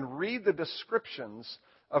and read the descriptions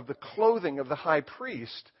of the clothing of the high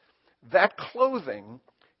priest, that clothing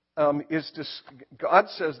God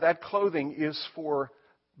says that clothing is for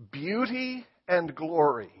beauty and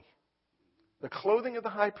glory. The clothing of the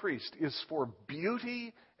high priest is for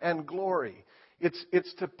beauty and glory.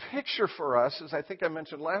 It's to picture for us, as I think I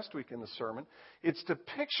mentioned last week in the sermon, it's to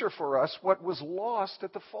picture for us what was lost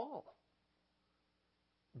at the fall.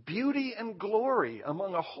 Beauty and glory,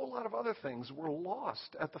 among a whole lot of other things, were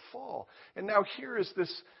lost at the fall. And now here is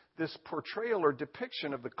this portrayal or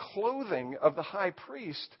depiction of the clothing of the high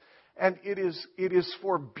priest, and it is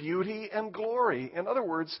for beauty and glory. In other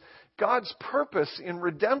words, God's purpose in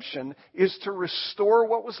redemption is to restore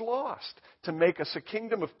what was lost, to make us a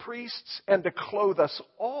kingdom of priests, and to clothe us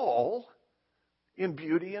all in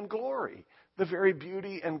beauty and glory. The very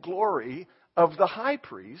beauty and glory of the high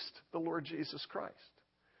priest, the Lord Jesus Christ.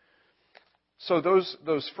 So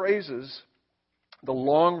those phrases, the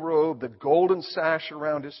long robe, the golden sash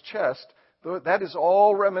around his chest, that is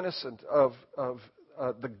all reminiscent of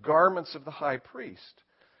the garments of the high priest.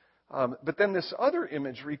 But then this other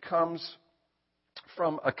imagery comes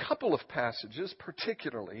from a couple of passages,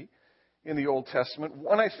 particularly in the Old Testament.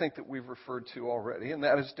 One I think that we've referred to already, and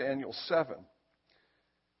that is Daniel 7.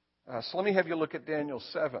 So let me have you look at Daniel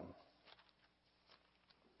 7.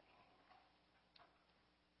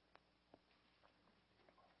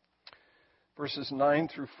 Verses 9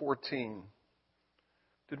 through 14.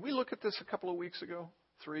 Did we look at this a couple of weeks ago?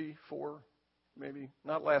 3, 4, maybe?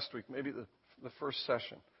 Not last week, maybe the first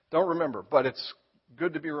session. Don't remember, but it's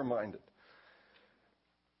good to be reminded.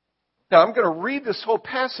 Now, I'm going to read this whole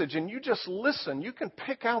passage, and you just listen. You can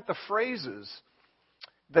pick out the phrases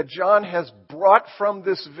that John has brought from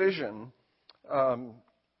this vision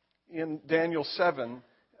in Daniel 7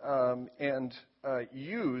 and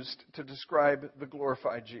used to describe the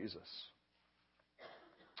glorified Jesus.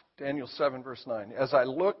 Daniel 7, verse 9. As I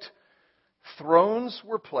looked, thrones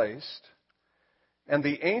were placed, and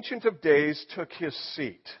the Ancient of Days took his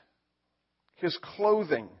seat. His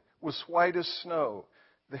clothing was white as snow,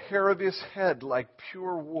 the hair of his head like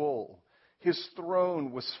pure wool. His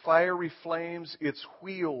throne was fiery flames, its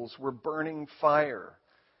wheels were burning fire.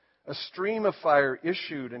 A stream of fire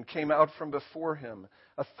issued and came out from before him.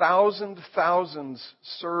 1,000 thousands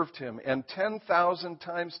served him, and 10,000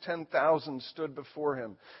 times 10,000 stood before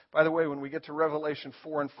him. By the way, when we get to Revelation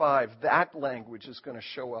 4 and 5, that language is going to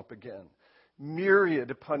show up again.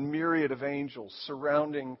 Myriad upon myriad of angels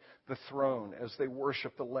surrounding the throne as they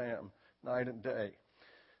worship the Lamb night and day.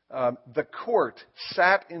 The court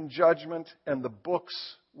sat in judgment, and the books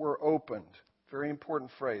were opened. Very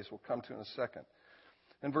important phrase we'll come to in a second.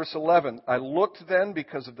 In verse 11, I looked then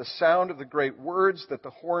because of the sound of the great words that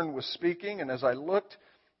the horn was speaking, and as I looked,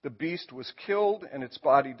 the beast was killed and its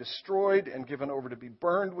body destroyed and given over to be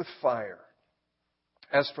burned with fire.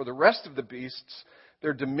 As for the rest of the beasts,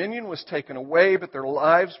 their dominion was taken away, but their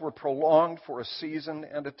lives were prolonged for a season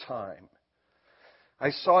and a time.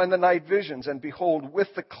 I saw in the night visions, and behold, with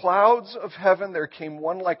the clouds of heaven there came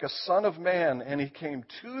one like a son of man, and he came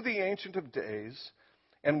to the Ancient of Days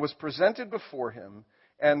and was presented before him.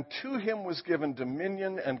 And to him was given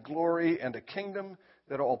dominion and glory and a kingdom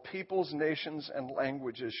that all peoples, nations, and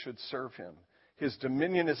languages should serve him. His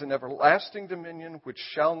dominion is an everlasting dominion which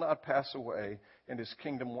shall not pass away, and his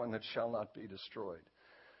kingdom one that shall not be destroyed.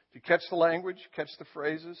 Do you catch the language? Catch the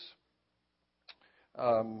phrases?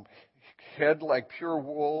 Head like pure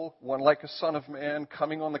wool, one like a son of man,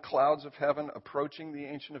 coming on the clouds of heaven, approaching the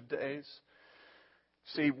Ancient of Days.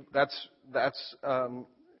 See, that's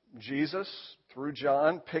Jesus, through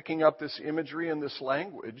John, picking up this imagery and this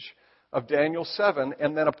language of Daniel 7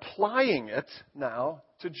 and then applying it now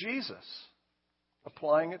to Jesus.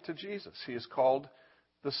 Applying it to Jesus. He is called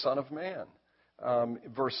the Son of Man.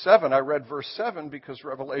 Verse 7, I read verse 7 because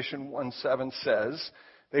Revelation 1:7 says,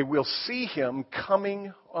 they will see him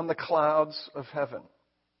coming on the clouds of heaven.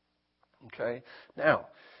 Okay? Now,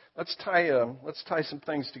 let's tie some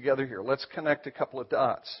things together here. Let's connect a couple of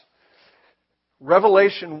dots.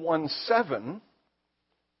 Revelation 1:7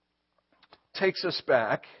 takes us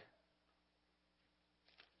back.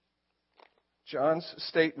 John's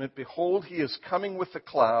statement, behold, he is coming with the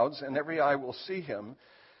clouds, and every eye will see him.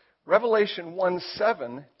 Revelation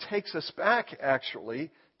 1:7 takes us back, actually,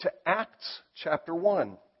 to Acts chapter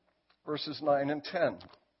 1, verses 9 and 10.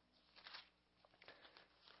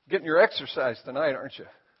 Getting your exercise tonight, aren't you?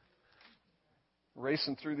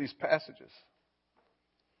 Racing through these passages.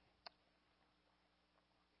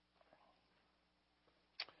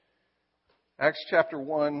 Acts chapter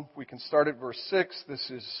 1, we can start at verse 6.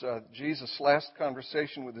 This is Jesus' last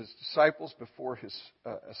conversation with his disciples before his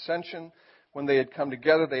ascension. When they had come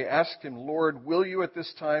together, they asked him, Lord, will you at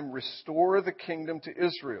this time restore the kingdom to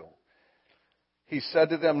Israel? He said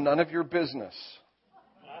to them, none of your business.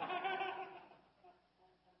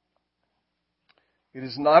 It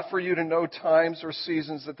is not for you to know times or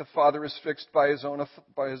seasons that the Father has fixed by His own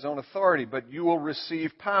authority, but you will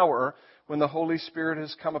receive power when the Holy Spirit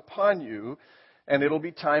has come upon you, and it'll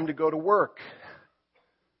be time to go to work.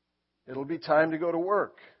 It'll be time to go to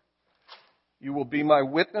work. You will be my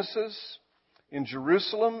witnesses in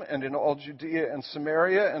Jerusalem and in all Judea and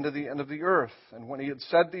Samaria and to the end of the earth. And when He had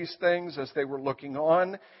said these things, as they were looking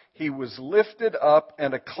on, He was lifted up,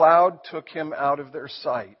 and a cloud took Him out of their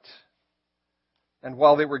sight. And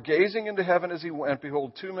while they were gazing into heaven as He went,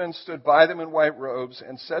 behold, two men stood by them in white robes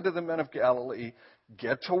and said to the men of Galilee,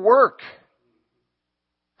 "Get to work.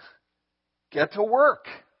 Get to work."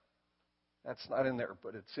 That's not in there,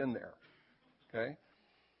 but it's in there. Okay?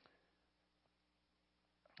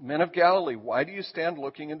 Men of Galilee, why do you stand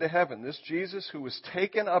looking into heaven? This Jesus who was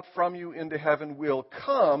taken up from you into heaven will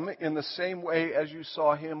come in the same way as you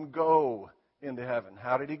saw Him go into heaven.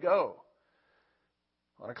 How did He go?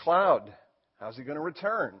 On a cloud. How's He going to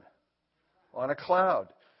return? On a cloud.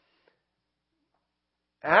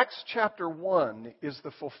 Acts chapter 1 is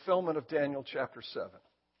the fulfillment of Daniel chapter 7.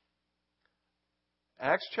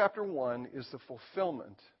 Acts chapter 1 is the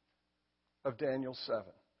fulfillment of Daniel 7.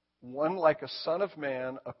 One like a son of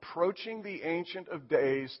man approaching the Ancient of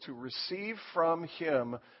Days to receive from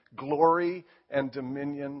Him glory and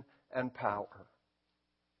dominion and power.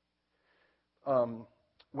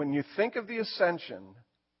 When you think of the ascension,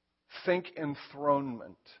 think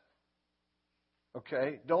enthronement.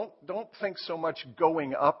 Okay? Don't think so much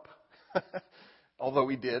going up, although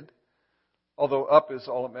He did. Although up is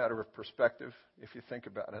all a matter of perspective, if you think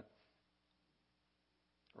about it.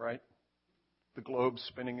 Right? The globe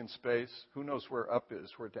spinning in space. Who knows where up is,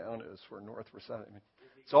 where down is, where north, where south? I mean,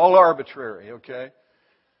 it's all arbitrary, okay?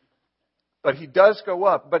 But He does go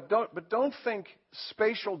up. But don't think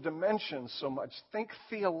spatial dimensions so much. Think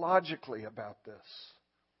theologically about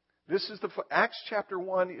this. Acts chapter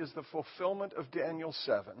 1 is the fulfillment of Daniel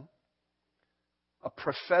 7, a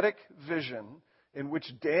prophetic vision in which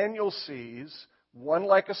Daniel sees one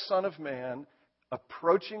like a son of man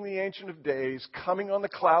approaching the Ancient of Days, coming on the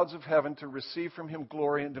clouds of heaven to receive from Him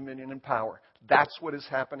glory and dominion and power. That's what is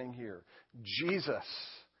happening here. Jesus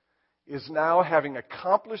is now, having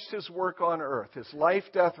accomplished His work on earth, His life,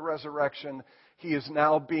 death, resurrection, He is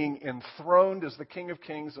now being enthroned as the King of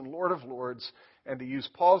Kings and Lord of Lords. And to use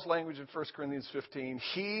Paul's language in 1 Corinthians 15,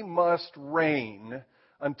 He must reign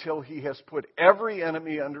until He has put every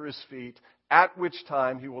enemy under His feet, at which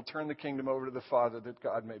time He will turn the kingdom over to the Father, that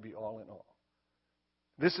God may be all in all.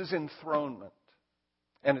 This is enthronement.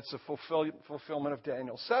 And it's a fulfillment of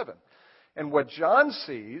Daniel 7. And what John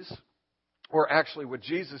sees, or actually what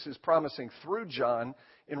Jesus is promising through John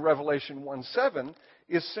in Revelation 1:7,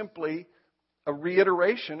 is simply a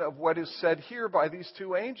reiteration of what is said here by these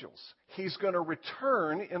two angels. He's going to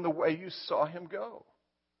return in the way you saw Him go.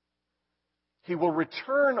 He will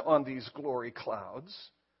return on these glory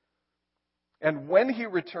clouds. And when He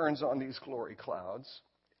returns on these glory clouds,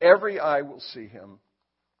 every eye will see Him.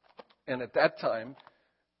 And at that time,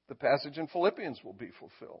 the passage in Philippians will be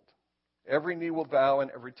fulfilled. Every knee will bow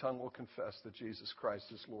and every tongue will confess that Jesus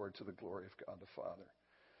Christ is Lord, to the glory of God the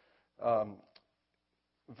Father.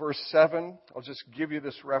 Verse 7, I'll just give you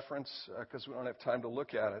this reference because we don't have time to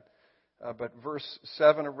look at it. But verse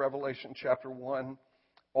 7 of Revelation chapter 1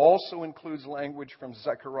 also includes language from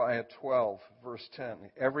Zechariah 12, verse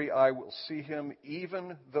 10. Every eye will see Him,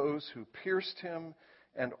 even those who pierced Him,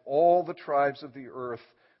 and all the tribes of the earth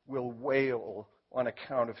will wail on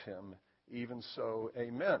account of Him. Even so,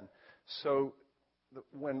 amen. So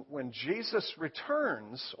when Jesus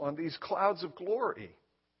returns on these clouds of glory,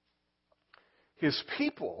 His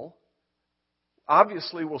people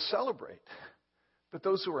obviously will celebrate. But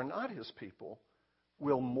those who are not His people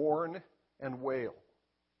will mourn and wail.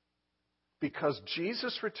 Because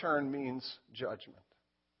Jesus' return means judgment.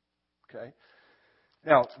 Okay?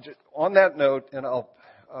 Now, on that note, and I'll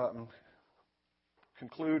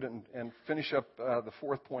conclude and finish up the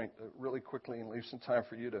fourth point really quickly and leave some time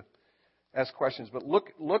for you to ask questions. But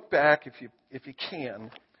look back, if you can,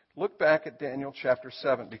 look back at Daniel chapter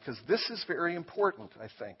 7, because this is very important, I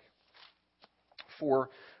think, for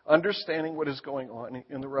understanding what is going on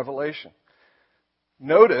in the Revelation.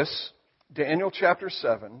 Notice Daniel chapter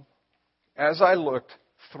 7, as I looked,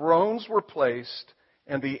 thrones were placed,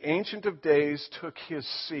 and the Ancient of Days took His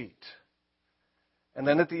seat. And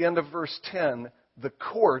then at the end of verse 10, the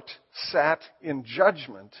court sat in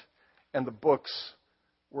judgment, and the books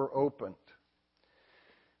were opened.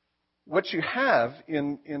 What you have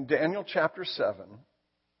in Daniel chapter 7,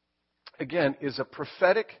 again, is a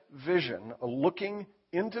prophetic vision, a looking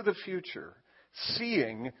into the future,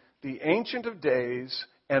 seeing the Ancient of Days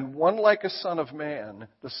and one like a son of man,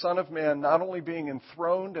 the Son of Man not only being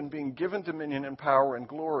enthroned and being given dominion and power and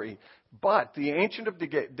glory, but the Ancient of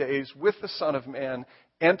Days with the Son of Man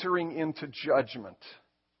entering into judgment.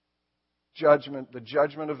 Judgment, the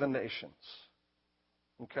judgment of the nations.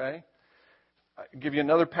 Okay? I'll give you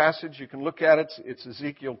another passage. You can look at it. It's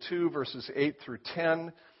Ezekiel 2, verses 8 through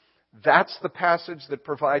 10. That's the passage that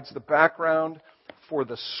provides the background for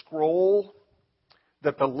the scroll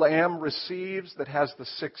that the Lamb receives that has the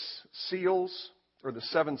 6 seals, or the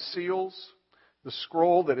 7 seals, the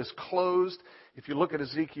scroll that is closed. If you look at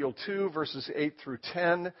Ezekiel 2, verses 8 through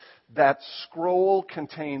 10, that scroll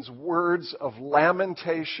contains words of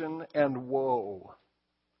lamentation and woe.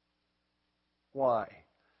 Why?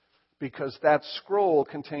 Because that scroll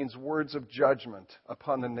contains words of judgment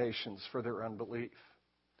upon the nations for their unbelief.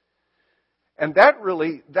 And that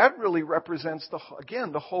really represents,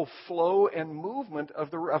 the whole flow and movement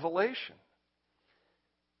of the Revelation.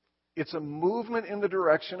 It's a movement in the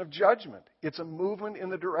direction of judgment. It's a movement in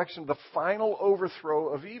the direction of the final overthrow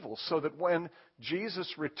of evil, so that when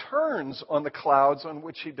Jesus returns on the clouds on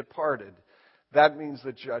which he departed, that means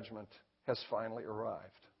that judgment has finally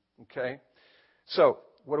arrived. Okay? So,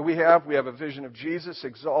 what do we have? We have a vision of Jesus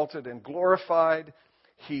exalted and glorified.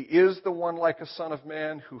 He is the one like a Son of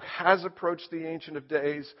Man who has approached the Ancient of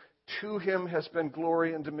Days. To him has been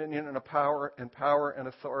glory and dominion and power and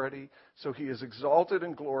authority. So he is exalted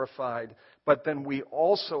and glorified. But then we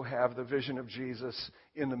also have the vision of Jesus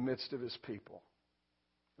in the midst of his people.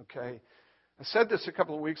 Okay? I said this a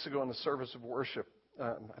couple of weeks ago in the service of worship.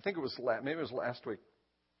 I think it was maybe it was last week.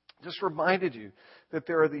 Just reminded you that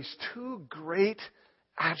there are these 2 great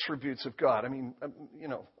attributes of God. I mean,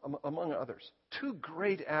 among others. 2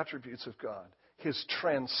 great attributes of God. His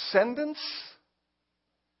transcendence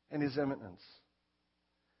and his immanence.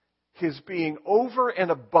 His being over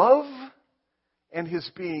and above and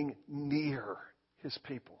his being near his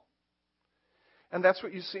people. And that's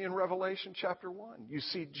what you see in Revelation chapter 1. You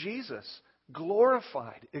see Jesus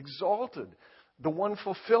glorified, exalted, the one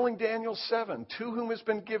fulfilling Daniel 7, to whom has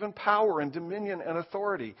been given power and dominion and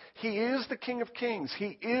authority. He is the King of Kings.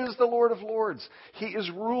 He is the Lord of Lords. He is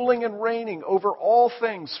ruling and reigning over all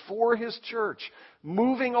things for his church,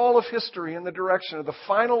 moving all of history in the direction of the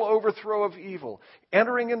final overthrow of evil,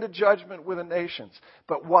 entering into judgment with the nations.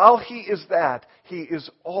 But while he is that, he is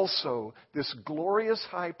also this glorious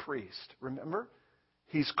high priest. Remember?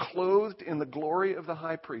 He's clothed in the glory of the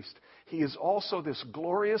high priest. He is also this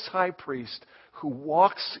glorious high priest who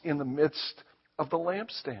walks in the midst of the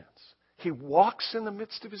lampstands. He walks in the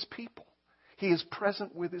midst of his people. He is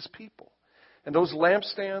present with his people. And those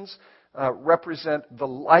lampstands represent the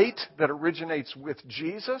light that originates with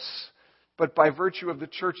Jesus, but by virtue of the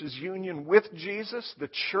church's union with Jesus, the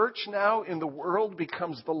church now in the world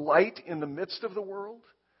becomes the light in the midst of the world.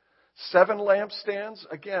 7 lampstands,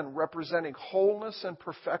 again, representing wholeness and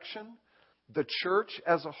perfection, the church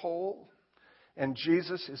as a whole, and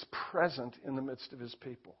Jesus is present in the midst of his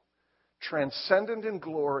people. Transcendent in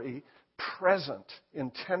glory, present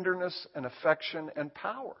in tenderness and affection and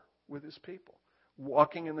power with his people,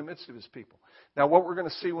 walking in the midst of his people. Now, what we're going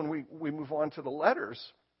to see when we move on to the letters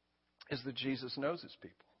is that Jesus knows his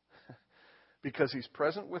people. Because he's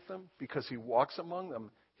present with them, because he walks among them,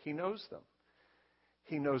 he knows them.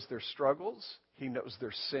 He knows their struggles. He knows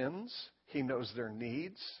their sins. He knows their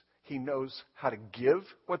needs. He knows how to give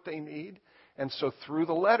what they need. And so through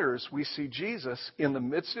the letters, we see Jesus in the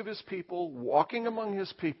midst of his people, walking among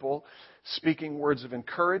his people, speaking words of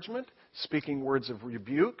encouragement, speaking words of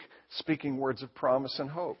rebuke, speaking words of promise and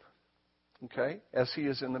hope. Okay? As he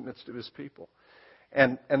is in the midst of his people.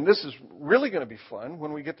 And this is really going to be fun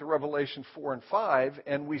when we get to Revelation 4 and 5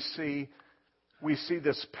 and we see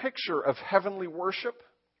this picture of heavenly worship,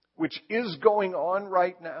 which is going on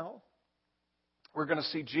right now. We're going to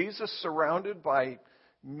see Jesus surrounded by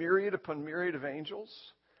myriad upon myriad of angels.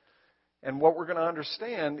 And what we're going to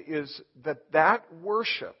understand is that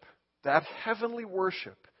worship, that heavenly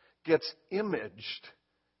worship, gets imaged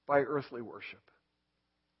by earthly worship.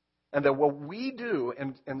 And that what we do,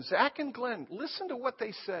 and Zach and Glenn, listen to what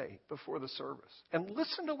they say before the service. And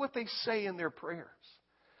listen to what they say in their prayers.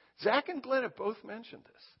 Zach and Glenn have both mentioned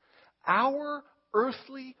this. Our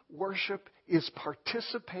earthly worship is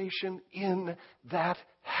participation in that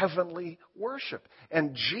heavenly worship.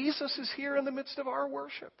 And Jesus is here in the midst of our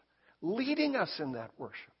worship, leading us in that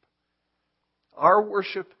worship. Our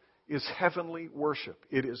worship is heavenly worship.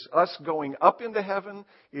 It is us going up into heaven.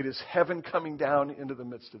 It is heaven coming down into the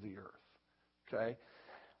midst of the earth. Okay?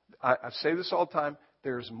 I say this all the time.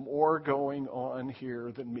 There's more going on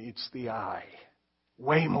here than meets the eye.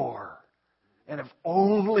 Way more. And if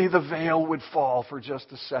only the veil would fall for just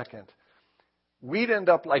a second, we'd end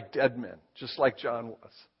up like dead men, just like John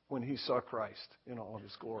was when he saw Christ in all of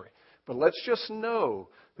his glory. But let's just know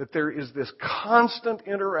that there is this constant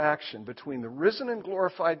interaction between the risen and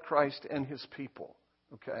glorified Christ and his people.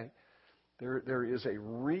 Okay? There is a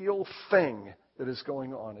real thing that is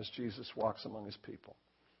going on as Jesus walks among his people.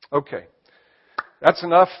 Okay. That's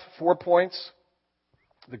enough. 4 points.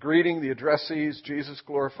 The greeting, the addressees, Jesus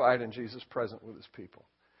glorified, and Jesus present with his people.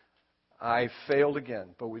 I failed again,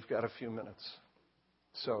 but we've got a few minutes.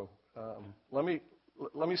 So let me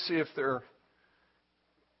see if there.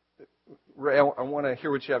 Ray, I want to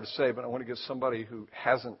hear what you have to say, but I want to give somebody who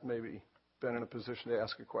hasn't maybe been in a position to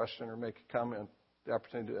ask a question or make a comment the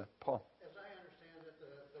opportunity to. Paul. As I understand it,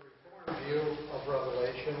 the Reformed view of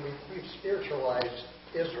Revelation, we've spiritualized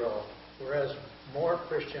Israel, whereas more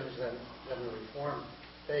Christians than the Reformed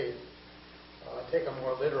faith take a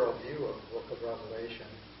more literal view of the book of Revelation.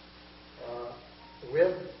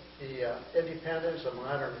 With the independence of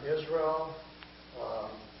modern Israel,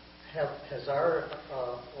 has our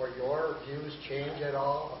or your views changed at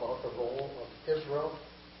all about the role of Israel?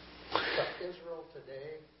 But Israel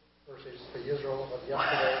today versus the Israel of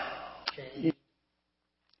yesterday changed?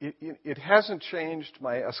 It hasn't changed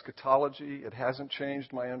my eschatology. It hasn't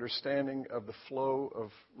changed my understanding of the flow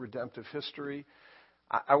of redemptive history.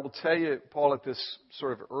 I will tell you, Paul, at this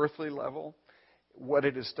sort of earthly level, what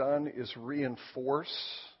it has done is reinforce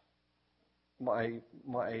my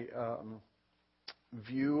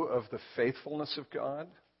view of the faithfulness of God.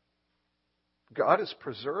 God has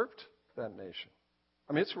preserved that nation.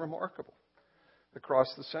 I mean, it's remarkable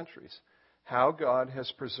across the centuries how God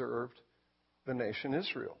has preserved the nation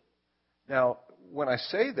Israel. Now, when I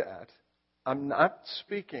say that, I'm not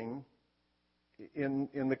speaking in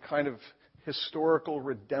the kind of historical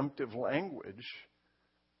redemptive language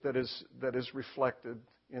that is reflected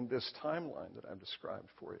in this timeline that I've described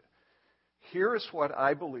for you. Here is what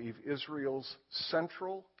I believe Israel's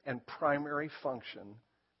central and primary function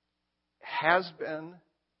has been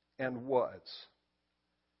and was.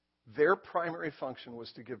 Their primary function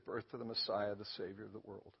was to give birth to the Messiah, the Savior of the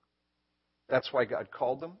world. That's why God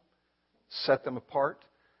called them, set them apart,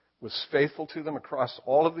 was faithful to them across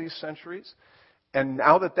all of these centuries. And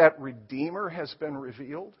now that Redeemer has been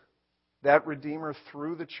revealed, that Redeemer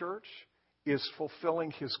through the church is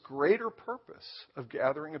fulfilling his greater purpose of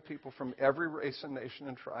gathering a people from every race and nation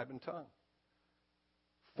and tribe and tongue,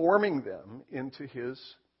 forming them into his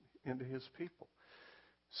people.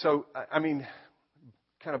 So, I mean,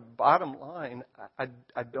 kind of bottom line,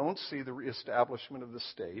 I don't see the reestablishment of the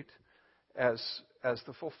state as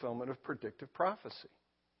the fulfillment of predictive prophecy.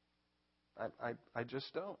 I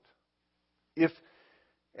just don't.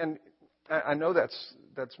 And I know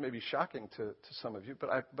that's maybe shocking to some of you, but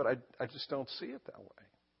I just don't see it that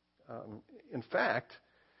way. In fact,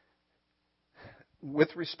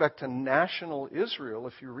 with respect to national Israel,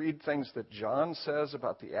 if you read things that John says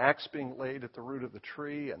about the axe being laid at the root of the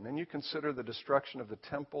tree, and then you consider the destruction of the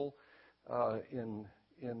temple in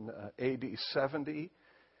AD 70,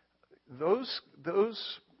 those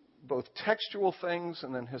both textual things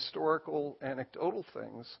and then historical anecdotal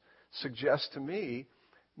things suggest to me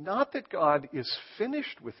not that God is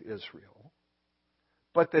finished with Israel,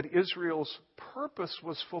 but that Israel's purpose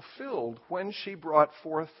was fulfilled when she brought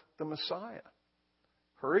forth the Messiah.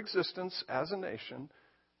 Her existence as a nation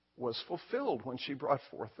was fulfilled when she brought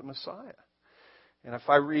forth the Messiah. And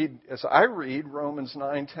as I read Romans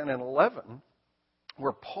 9, 10, and 11,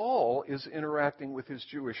 where Paul is interacting with his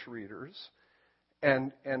Jewish readers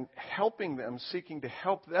and helping them, seeking to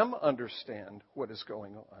help them understand what is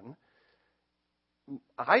going on,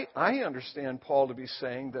 I understand Paul to be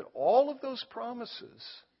saying that all of those promises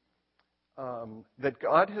that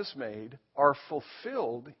God has made are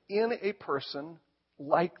fulfilled in a person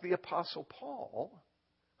like the Apostle Paul,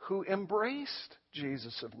 who embraced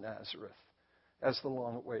Jesus of Nazareth as the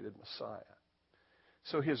long-awaited Messiah.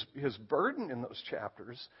 So his burden in those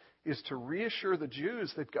chapters is to reassure the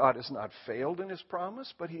Jews that God has not failed in his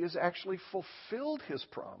promise, but he has actually fulfilled his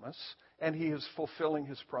promise, and he is fulfilling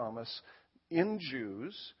his promise in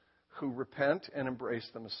Jews who repent and embrace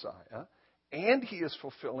the Messiah, and he is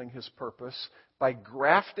fulfilling his purpose by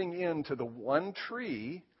grafting into the one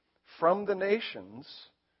tree from the nations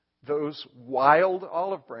those wild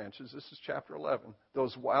olive branches. This is chapter 11.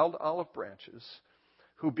 Those wild olive branches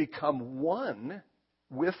who become one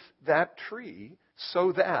with that tree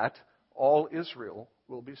so that all Israel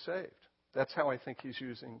will be saved. That's how I think he's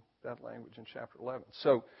using that language in chapter 11.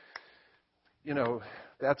 So,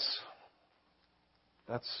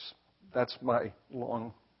 that's my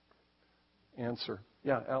long answer.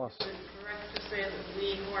 Yeah, Alice. Is it correct to say that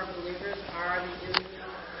we who are believers are the Israel of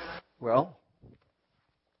God? Well,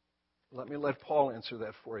 let Paul answer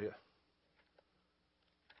that for you.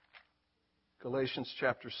 Galatians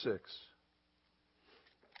chapter 6.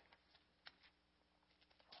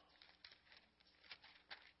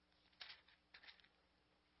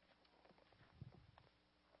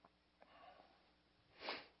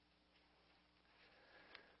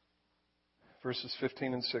 Verses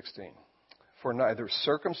 15 and 16. For neither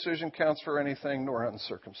circumcision counts for anything nor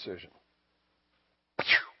uncircumcision.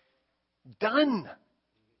 Done.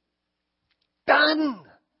 Done.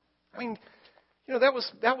 I mean, that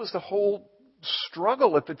was the whole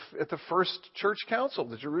struggle at the first church council,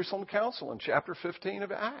 the Jerusalem Council in chapter 15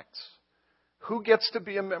 of Acts. Who gets to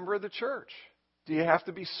be a member of the church? Do you have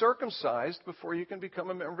to be circumcised before you can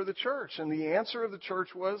become a member of the church? And the answer of the church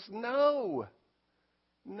was no.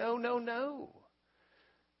 No, no, no.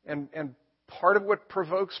 And part of what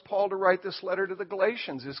provokes Paul to write this letter to the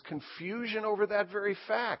Galatians is confusion over that very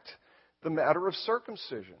fact, the matter of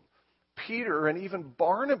circumcision. Peter and even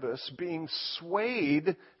Barnabas being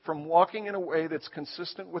swayed from walking in a way that's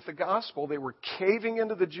consistent with the gospel. They were caving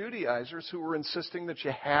into the Judaizers who were insisting that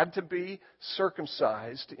you had to be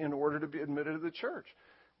circumcised in order to be admitted to the church.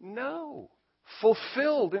 No.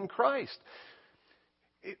 Fulfilled in Christ.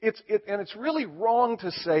 And it's really wrong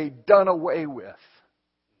to say done away with.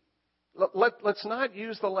 Let's not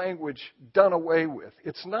use the language done away with.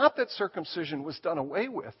 It's not that circumcision was done away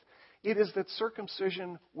with. It is that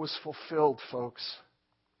circumcision was fulfilled, folks,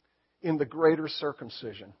 in the greater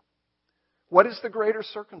circumcision. What is the greater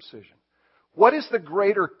circumcision? What is the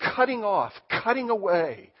greater cutting off, cutting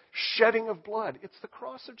away, shedding of blood? It's the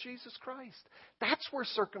cross of Jesus Christ. That's where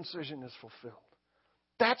circumcision is fulfilled.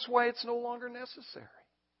 That's why it's no longer necessary.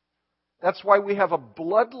 That's why we have a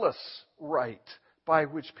bloodless rite by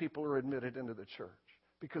which people are admitted into the church,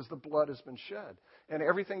 because the blood has been shed. And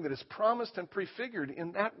everything that is promised and prefigured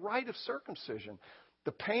in that rite of circumcision,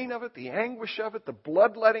 the pain of it, the anguish of it, the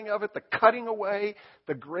bloodletting of it, the cutting away,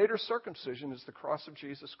 the greater circumcision is the cross of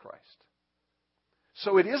Jesus Christ.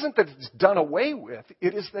 So it isn't that it's done away with,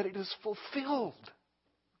 it is that it is fulfilled.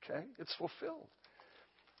 Okay? It's fulfilled.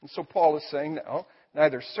 And so Paul is saying now,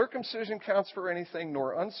 neither circumcision counts for anything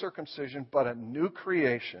nor uncircumcision, but a new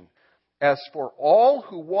creation. As for all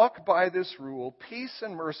who walk by this rule, peace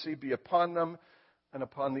and mercy be upon them and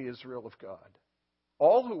upon the Israel of God.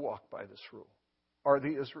 All who walk by this rule are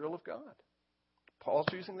the Israel of God. Paul's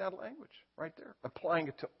using that language right there, applying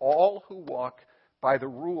it to all who walk by the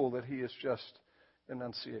rule that he has just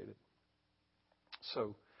enunciated.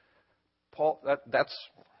 So, Paul,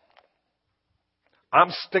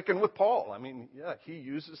 I'm sticking with Paul. I mean, yeah, he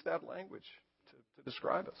uses that language to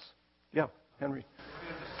describe us. Yeah, Henry. I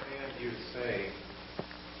understand you say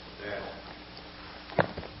that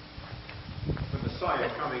the Messiah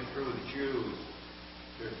coming through the Jews,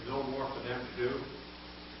 there's no more for them to do?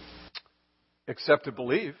 Except to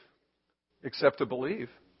believe. Except to believe.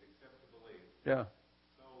 Except to believe. Yeah.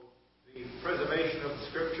 So the preservation of the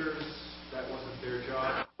Scriptures, that wasn't their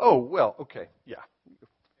job? Oh, well, okay. Yeah.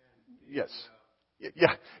 Yes.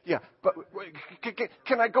 Yeah. But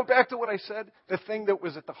can I go back to what I said? The thing that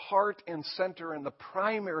was at the heart and center and the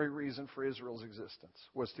primary reason for Israel's existence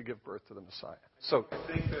was to give birth to the Messiah. So I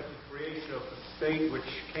think that the creation of the state, which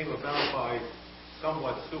came about by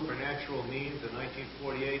somewhat supernatural means in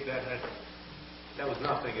 1948, that was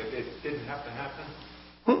nothing. It didn't have to happen.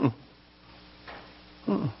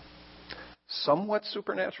 Somewhat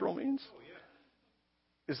supernatural means? Oh,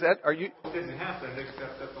 yeah. Is that, are you? It didn't happen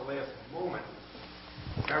except at the last moment.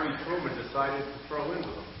 Harry Truman decided to throw into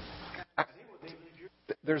them.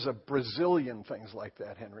 There's a Brazilian things like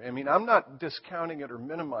that, Henry. I mean, I'm not discounting it or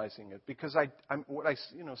minimizing it, because what I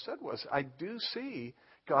said was I do see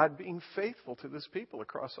God being faithful to this people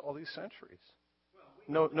across all these centuries.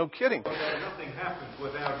 No kidding. Well, nothing happens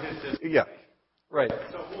without His dispensation. Yeah, right.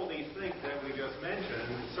 So all these things that we just mentioned,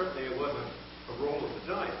 certainly it wasn't a roll of the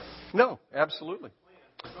dice. No, absolutely.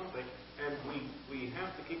 Something, and we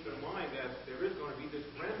have to keep in mind that there is going to be this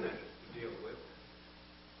remnant to deal with.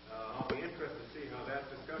 I'll be interested to see how that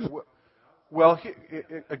discussion comes about. Well,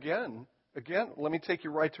 again, let me take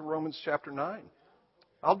you right to Romans chapter 9.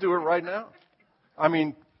 I'll do it right now. I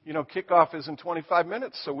mean, kickoff is in 25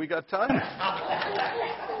 minutes, so we got time.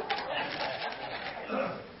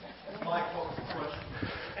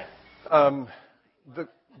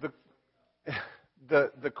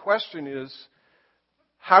 The question is,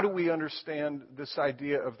 how do we understand this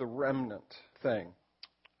idea of the remnant thing?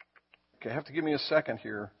 Okay, I have to give me a second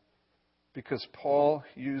here, because Paul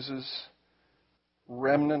uses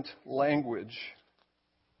remnant language.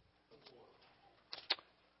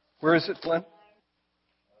 Where is it, Glenn?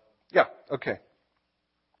 Yeah, okay.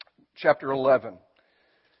 Chapter 11.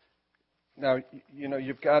 Now,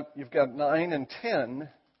 you've got 9 and 10.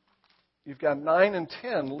 You've got 9 and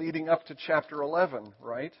 10 leading up to chapter 11,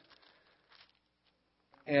 right?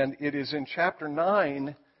 And it is in chapter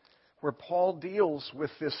 9 where Paul deals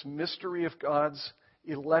with this mystery of God's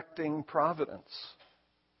electing providence.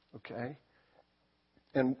 Okay?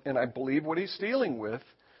 And I believe what he's dealing with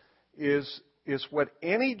is what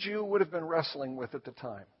any Jew would have been wrestling with at the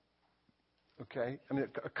time. Okay? I mean,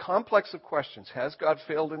 a complex of questions. Has God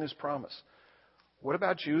failed in his promise? What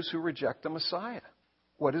about Jews who reject the Messiah?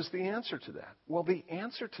 What is the answer to that? Well, the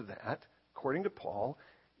answer to that, according to Paul,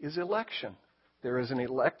 is election. There is an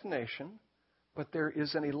elect nation, but there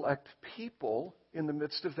is an elect people in the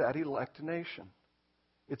midst of that elect nation.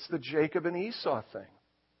 It's the Jacob and Esau thing.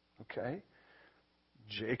 Okay?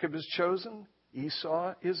 Jacob is chosen,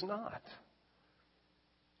 Esau is not.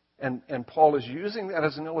 And Paul is using that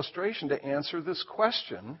as an illustration to answer this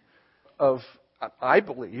question of, I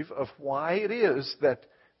believe, of why it is that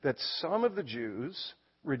some of the Jews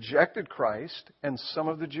rejected Christ and some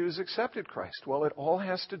of the Jews accepted Christ. Well, it all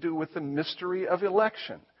has to do with the mystery of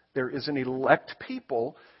election. There is an elect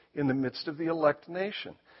people in the midst of the elect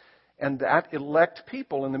nation. And that elect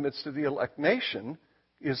people in the midst of the elect nation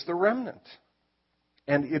is the remnant.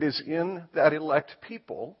 And it is in that elect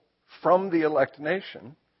people from the elect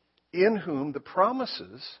nation in whom the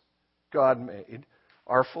promises God made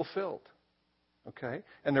are fulfilled. Okay?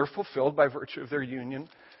 And they're fulfilled by virtue of their union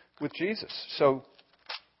with Jesus. So,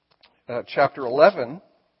 chapter 11,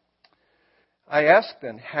 I ask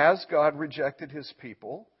then, has God rejected his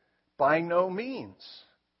people? By no means.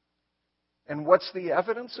 And what's the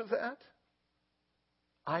evidence of that?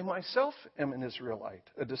 I myself am an Israelite,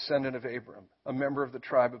 a descendant of Abram, a member of the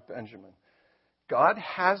tribe of Benjamin. God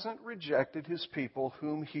hasn't rejected his people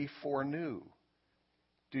whom he foreknew.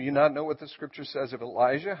 Do you not know what the scripture says of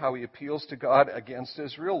Elijah, how he appeals to God against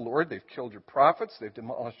Israel? Lord, they've killed your prophets, they've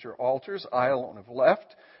demolished your altars, I alone have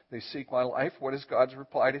left. They seek my life. What is God's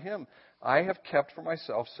reply to him? I have kept for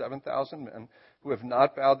myself 7,000 men who have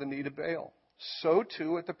not bowed the knee to Baal. So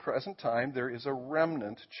too at the present time there is a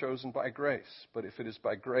remnant chosen by grace. But if it is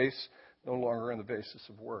by grace, no longer on the basis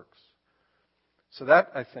of works. So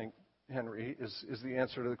that, I think, Henry, is the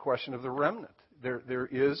answer to the question of the remnant. There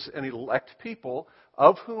is an elect people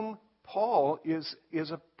of whom Paul is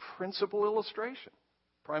a principal illustration,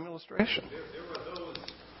 prime illustration. There are those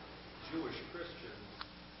Jewish Christians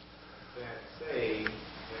that say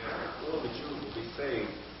that all the Jews will be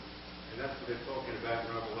saved, and that's what they're talking about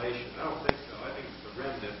in Revelation. I don't think so. I think it's the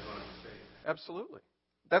remnant going to be saved. Absolutely.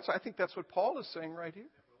 I think that's what Paul is saying right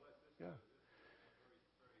here. Yeah.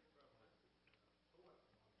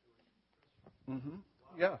 Mm-hmm.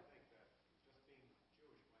 Yeah.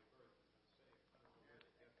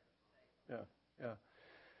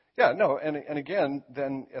 Yeah, no, and again,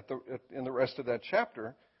 then in the rest of that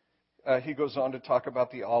chapter, he goes on to talk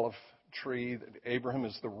about the olive tree. Abraham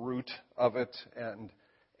is the root of it,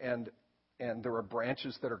 and there are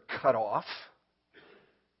branches that are cut off,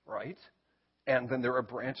 right? And then there are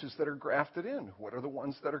branches that are grafted in. What are the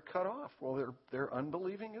ones that are cut off? Well, they're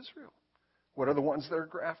unbelieving Israel. What are the ones that are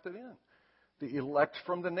grafted in? The elect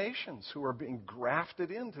from the nations who are being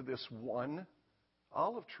grafted into this one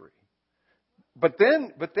olive tree. But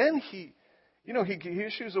then he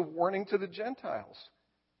issues a warning to the Gentiles.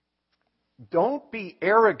 Don't be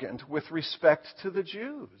arrogant with respect to the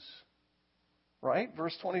Jews. Right?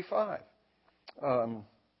 Verse 25.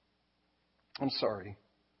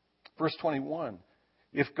 Verse 21.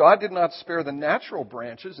 If God did not spare the natural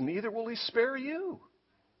branches, neither will he spare you.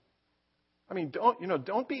 I mean,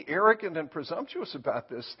 don't be arrogant and presumptuous about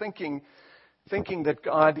this, thinking that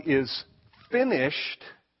God is finished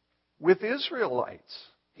with Israelites.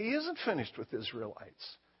 He isn't finished with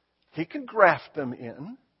Israelites. He can graft them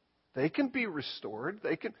in. They can be restored.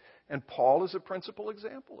 And Paul is a principal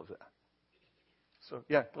example of that. So,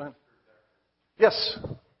 yeah, Glenn. Yes,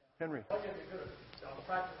 Henry. I'll give you a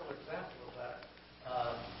practical example of that.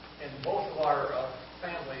 In both of our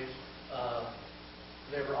families,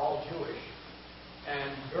 they were all Jewish.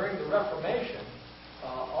 And during the Reformation,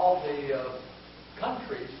 all the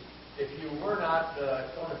countries, if you were not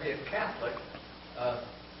going to be a Catholic,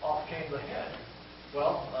 off came the head.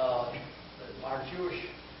 Well, our Jewish,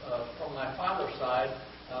 from my father's side,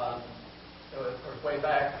 way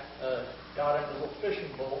back, got in a little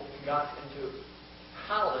fishing boat and got into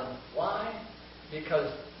Holland. Why?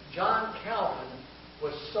 Because John Calvin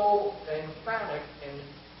was so emphatic in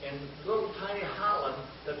little tiny Holland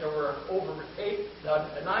that there were over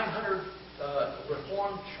 900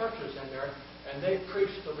 Reformed churches in there, and they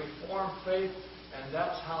preached the Reformed faith, and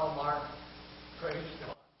that's how Mark, praise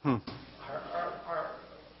God, our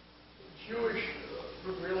Jewish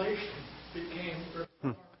relation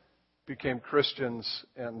became Christians,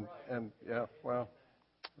 and yeah, wow,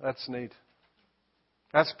 that's neat.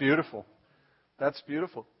 That's beautiful. That's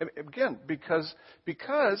beautiful. And again, because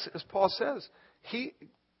as Paul says,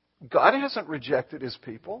 God hasn't rejected His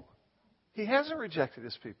people. He hasn't rejected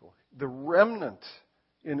His people. The remnant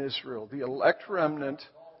in Israel, the elect remnant,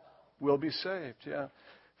 will be saved. Yeah,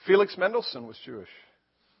 Felix Mendelssohn was Jewish.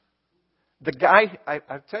 The guy, I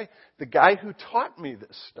tell you, the guy who taught me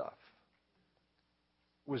this stuff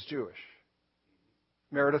was Jewish.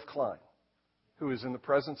 Meredith Klein, who is in the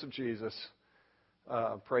presence of Jesus.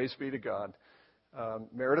 Praise be to God.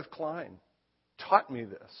 Meredith Klein taught me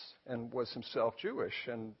this and was himself Jewish,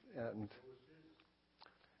 and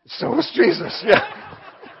so was Jesus. Yeah.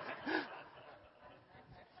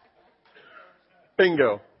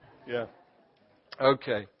 Bingo. Yeah.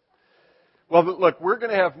 Okay. Well, look, we're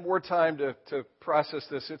going to have more time to process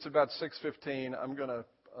this. It's about 6:15. I'm going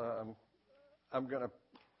to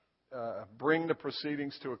bring the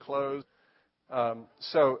proceedings to a close.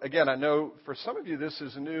 So again, I know for some of you this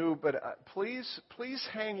is new, but please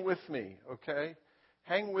hang with me, okay?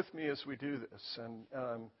 Hang with me as we do this.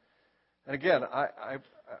 And again,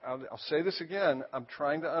 I'll say this again. I'm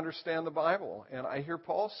trying to understand the Bible, and I hear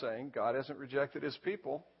Paul saying God hasn't rejected His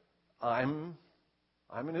people. I'm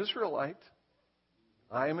an Israelite.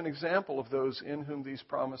 I am an example of those in whom these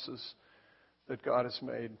promises that God has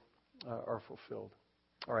made are fulfilled.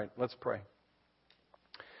 All right, let's pray.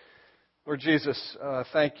 Lord Jesus,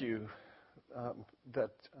 thank you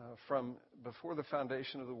that from before the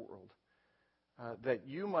foundation of the world, that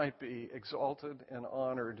you might be exalted and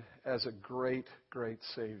honored as a great, great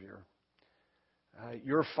Savior.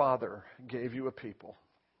 Your Father gave you a people,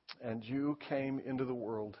 and you came into the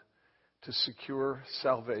world to secure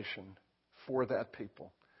salvation for that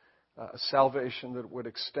people, a salvation that would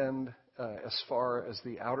extend as far as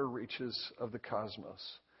the outer reaches of the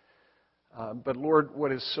cosmos. But Lord,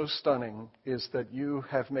 what is so stunning is that you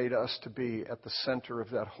have made us to be at the center of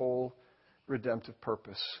that whole redemptive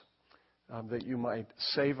purpose, that you might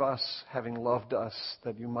save us, having loved us,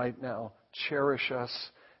 that you might now cherish us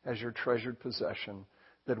as your treasured possession,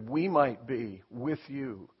 that we might be with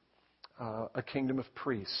you a kingdom of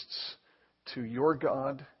priests to your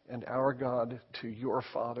God and our God, to your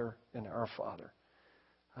Father and our Father.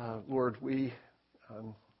 Lord, we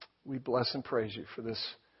bless and praise you for this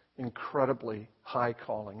incredibly high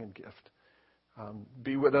calling and gift.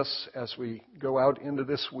 Be with us as we go out into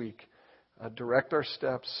this week. Direct our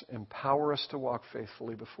steps. Empower us to walk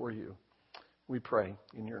faithfully before you. We pray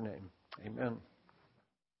in your name. Amen.